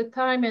was at a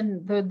time,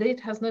 and the date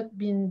has not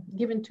been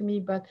given to me,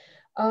 but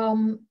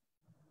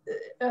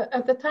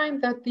at the time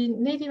that the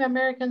Native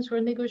Americans were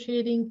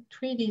negotiating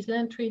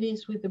land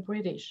treaties with the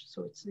British.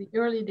 So it's the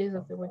early days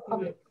of the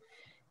Republic.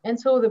 And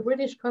so the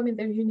British come in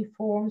their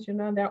uniforms,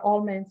 they're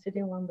all men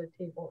sitting around the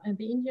table, and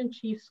the Indian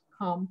chiefs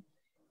come,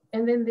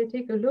 and then they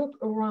take a look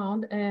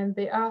around and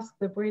they ask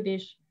the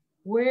British,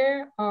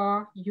 "Where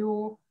are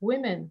your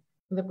women?"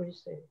 And the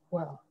British say,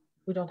 "Well,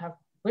 we don't have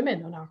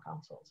women on our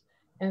councils."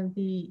 And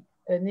the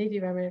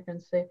Native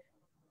Americans say,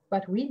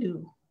 "But we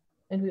do.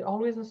 And we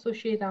always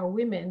associate our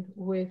women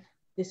with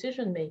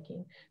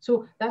decision-making."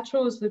 So that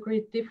shows the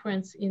great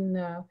difference in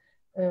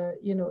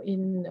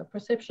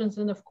perceptions.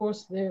 And of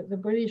course, the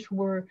British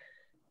were,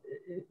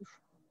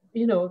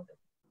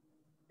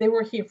 they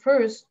were here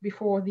first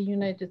before the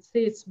United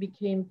States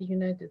became the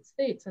United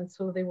States. And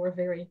so they were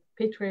very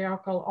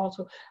patriarchal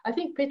also. I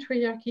think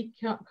patriarchy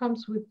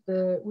comes with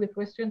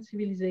Western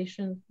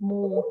civilization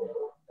more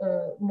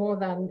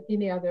than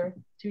any other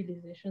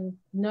civilization.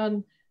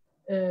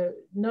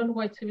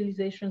 Non-white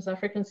civilizations,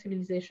 African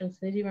civilizations,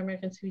 Native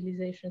American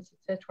civilizations,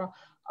 etc.,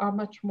 are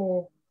much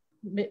more,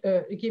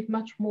 give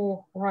much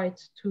more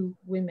rights to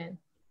women,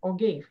 or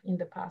gave in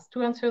the past.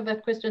 To answer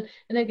that question,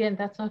 and again,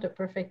 that's not a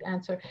perfect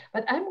answer,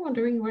 but I'm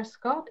wondering where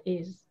Scott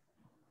is.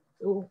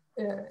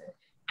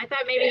 I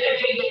thought maybe he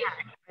came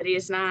back, but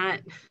he's not.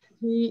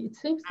 It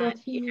seems that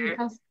he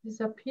has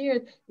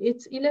disappeared.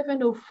 It's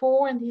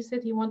 11:04, and he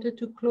said he wanted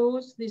to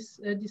close this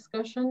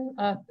discussion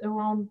at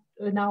around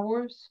an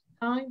hour's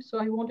time. So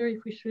I wonder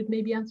if we should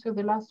maybe answer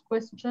the last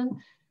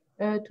question.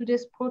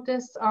 Today's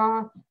protests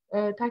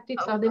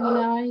tactics are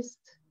demonized.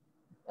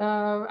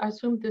 I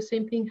assume the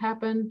same thing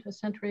happened a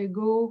century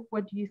ago.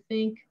 What do you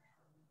think?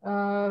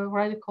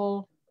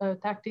 Radical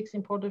tactics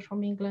imported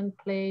from England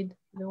played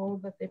the role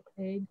that they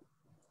played.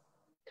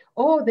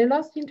 Oh, they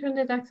lost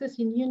internet access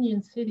in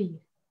Union City.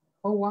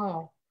 Oh,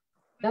 wow.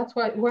 That's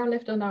why we're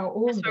left on our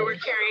own. That's why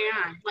we're carrying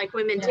on, like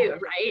women do,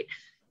 right?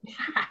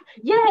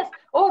 Yes.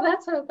 Oh,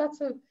 that's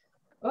a,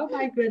 oh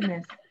my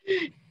goodness.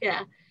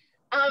 Yeah.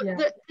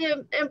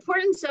 The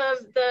importance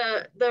of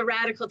the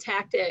radical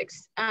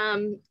tactics. Hi,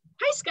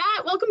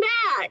 Scott. Welcome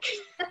back.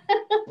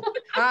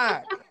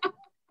 Hi.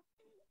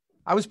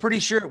 I was pretty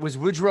sure it was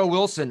Woodrow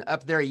Wilson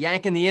up there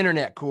yanking the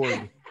internet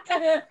cord.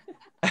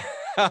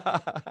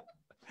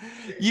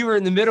 You were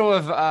in the middle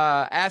of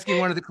asking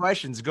one of the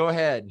questions. Go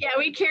ahead. Yeah,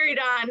 we carried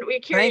on.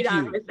 We carried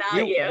on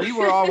without you. We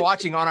were all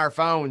watching on our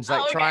phones,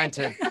 like trying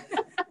to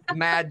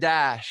mad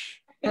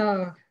dash.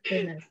 Oh,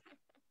 goodness.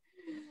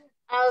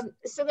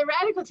 So the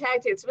radical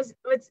tactics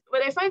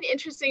what I find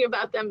interesting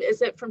about them is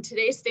that from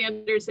today's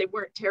standards, they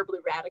weren't terribly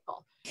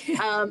radical.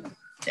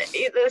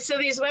 So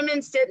these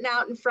women sitting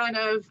out in front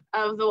of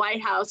the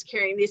White House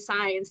carrying these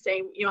signs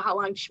saying, you know, how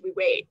long should we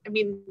wait? I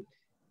mean,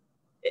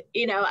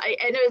 you know,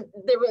 I know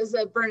there was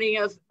a burning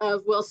of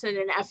Wilson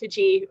in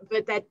effigy,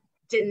 but that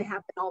didn't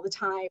happen all the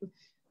time.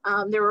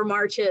 There were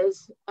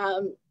marches.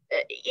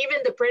 Even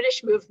the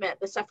British movement,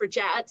 the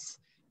suffragettes,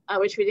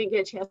 which we didn't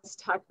get a chance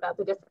to talk about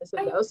the difference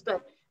of those,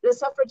 but the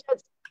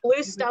suffragettes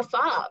blew stuff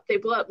up. They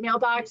blew up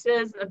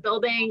mailboxes in a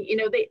building. You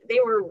know, they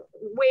were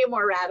way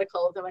more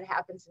radical than what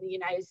happens in the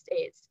United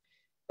States.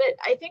 But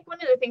I think one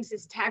of the things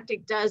this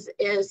tactic does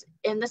is,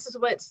 and this is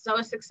what's so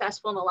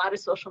successful in a lot of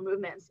social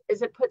movements,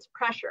 is it puts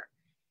pressure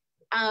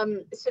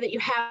so that you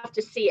have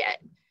to see it.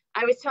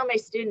 I always tell my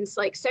students,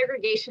 like,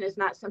 segregation is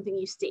not something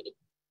you see,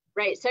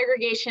 right?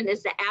 Segregation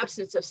is the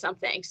absence of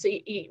something. So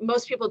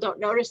most people don't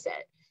notice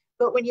it.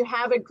 But when you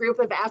have a group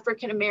of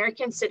African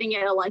Americans sitting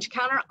at a lunch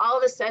counter, all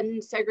of a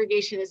sudden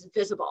segregation is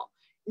visible.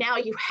 Now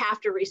you have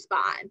to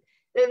respond.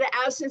 The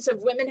absence of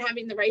women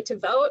having the right to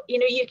vote, you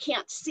know, you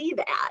can't see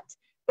that.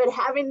 But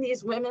having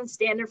these women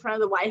stand in front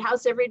of the White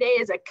House every day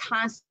is a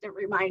constant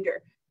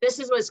reminder. This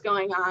is what's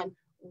going on.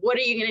 What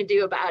are you going to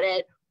do about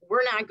it?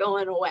 We're not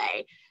going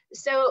away.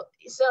 So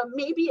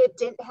maybe it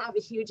didn't have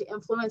a huge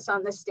influence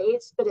on the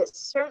states, but it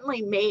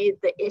certainly made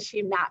the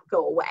issue not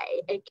go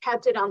away. It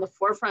kept it on the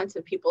forefronts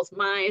of people's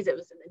minds. It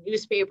was in the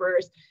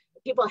newspapers.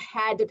 People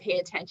had to pay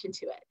attention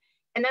to it.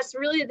 And that's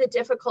really the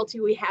difficulty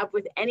we have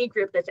with any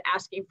group that's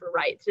asking for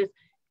rights, is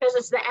because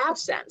it's the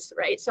absence,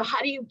 right? So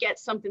how do you get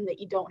something that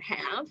you don't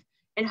have?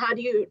 And how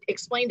do you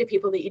explain to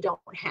people that you don't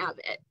have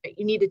it? Right?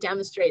 You need to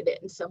demonstrate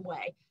it in some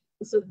way.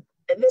 And so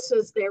this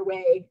was their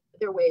way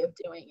of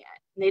doing it.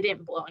 And they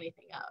didn't blow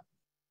anything up.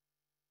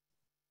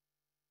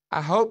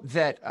 I hope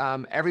that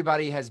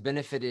everybody has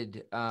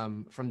benefited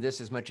from this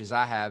as much as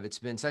I have. It's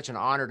been such an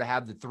honor to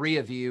have the three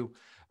of you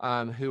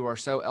who are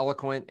so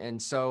eloquent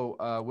and so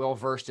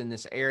well-versed in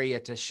this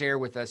area to share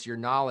with us your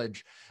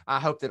knowledge. I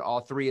hope that all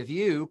three of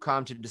you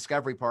come to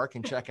Discovery Park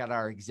and check out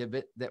our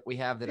exhibit that we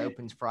have that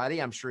opens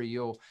Friday. I'm sure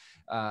you'll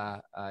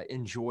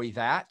enjoy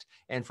that.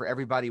 And for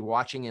everybody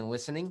watching and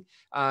listening,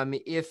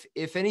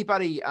 if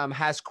anybody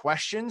has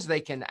questions,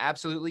 they can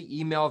absolutely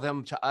email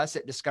them to us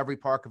at Discovery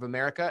Park of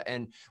America,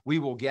 and we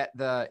will get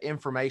the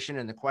information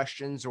and the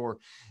questions, or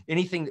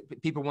anything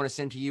that people want to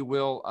send to you,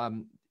 we'll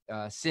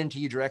send to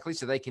you directly,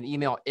 so they can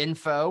email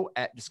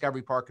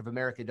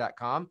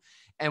info@discoveryparkofamerica.com,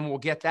 and we'll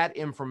get that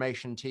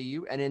information to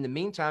you. And in the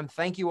meantime,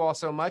 thank you all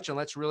so much, and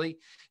let's really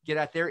get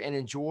out there and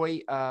enjoy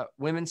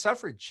women's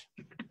suffrage.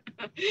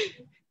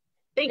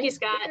 Thank you,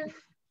 Scott.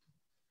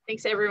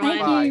 Thanks, everyone.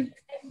 Thank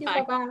you.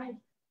 Bye. Bye-bye.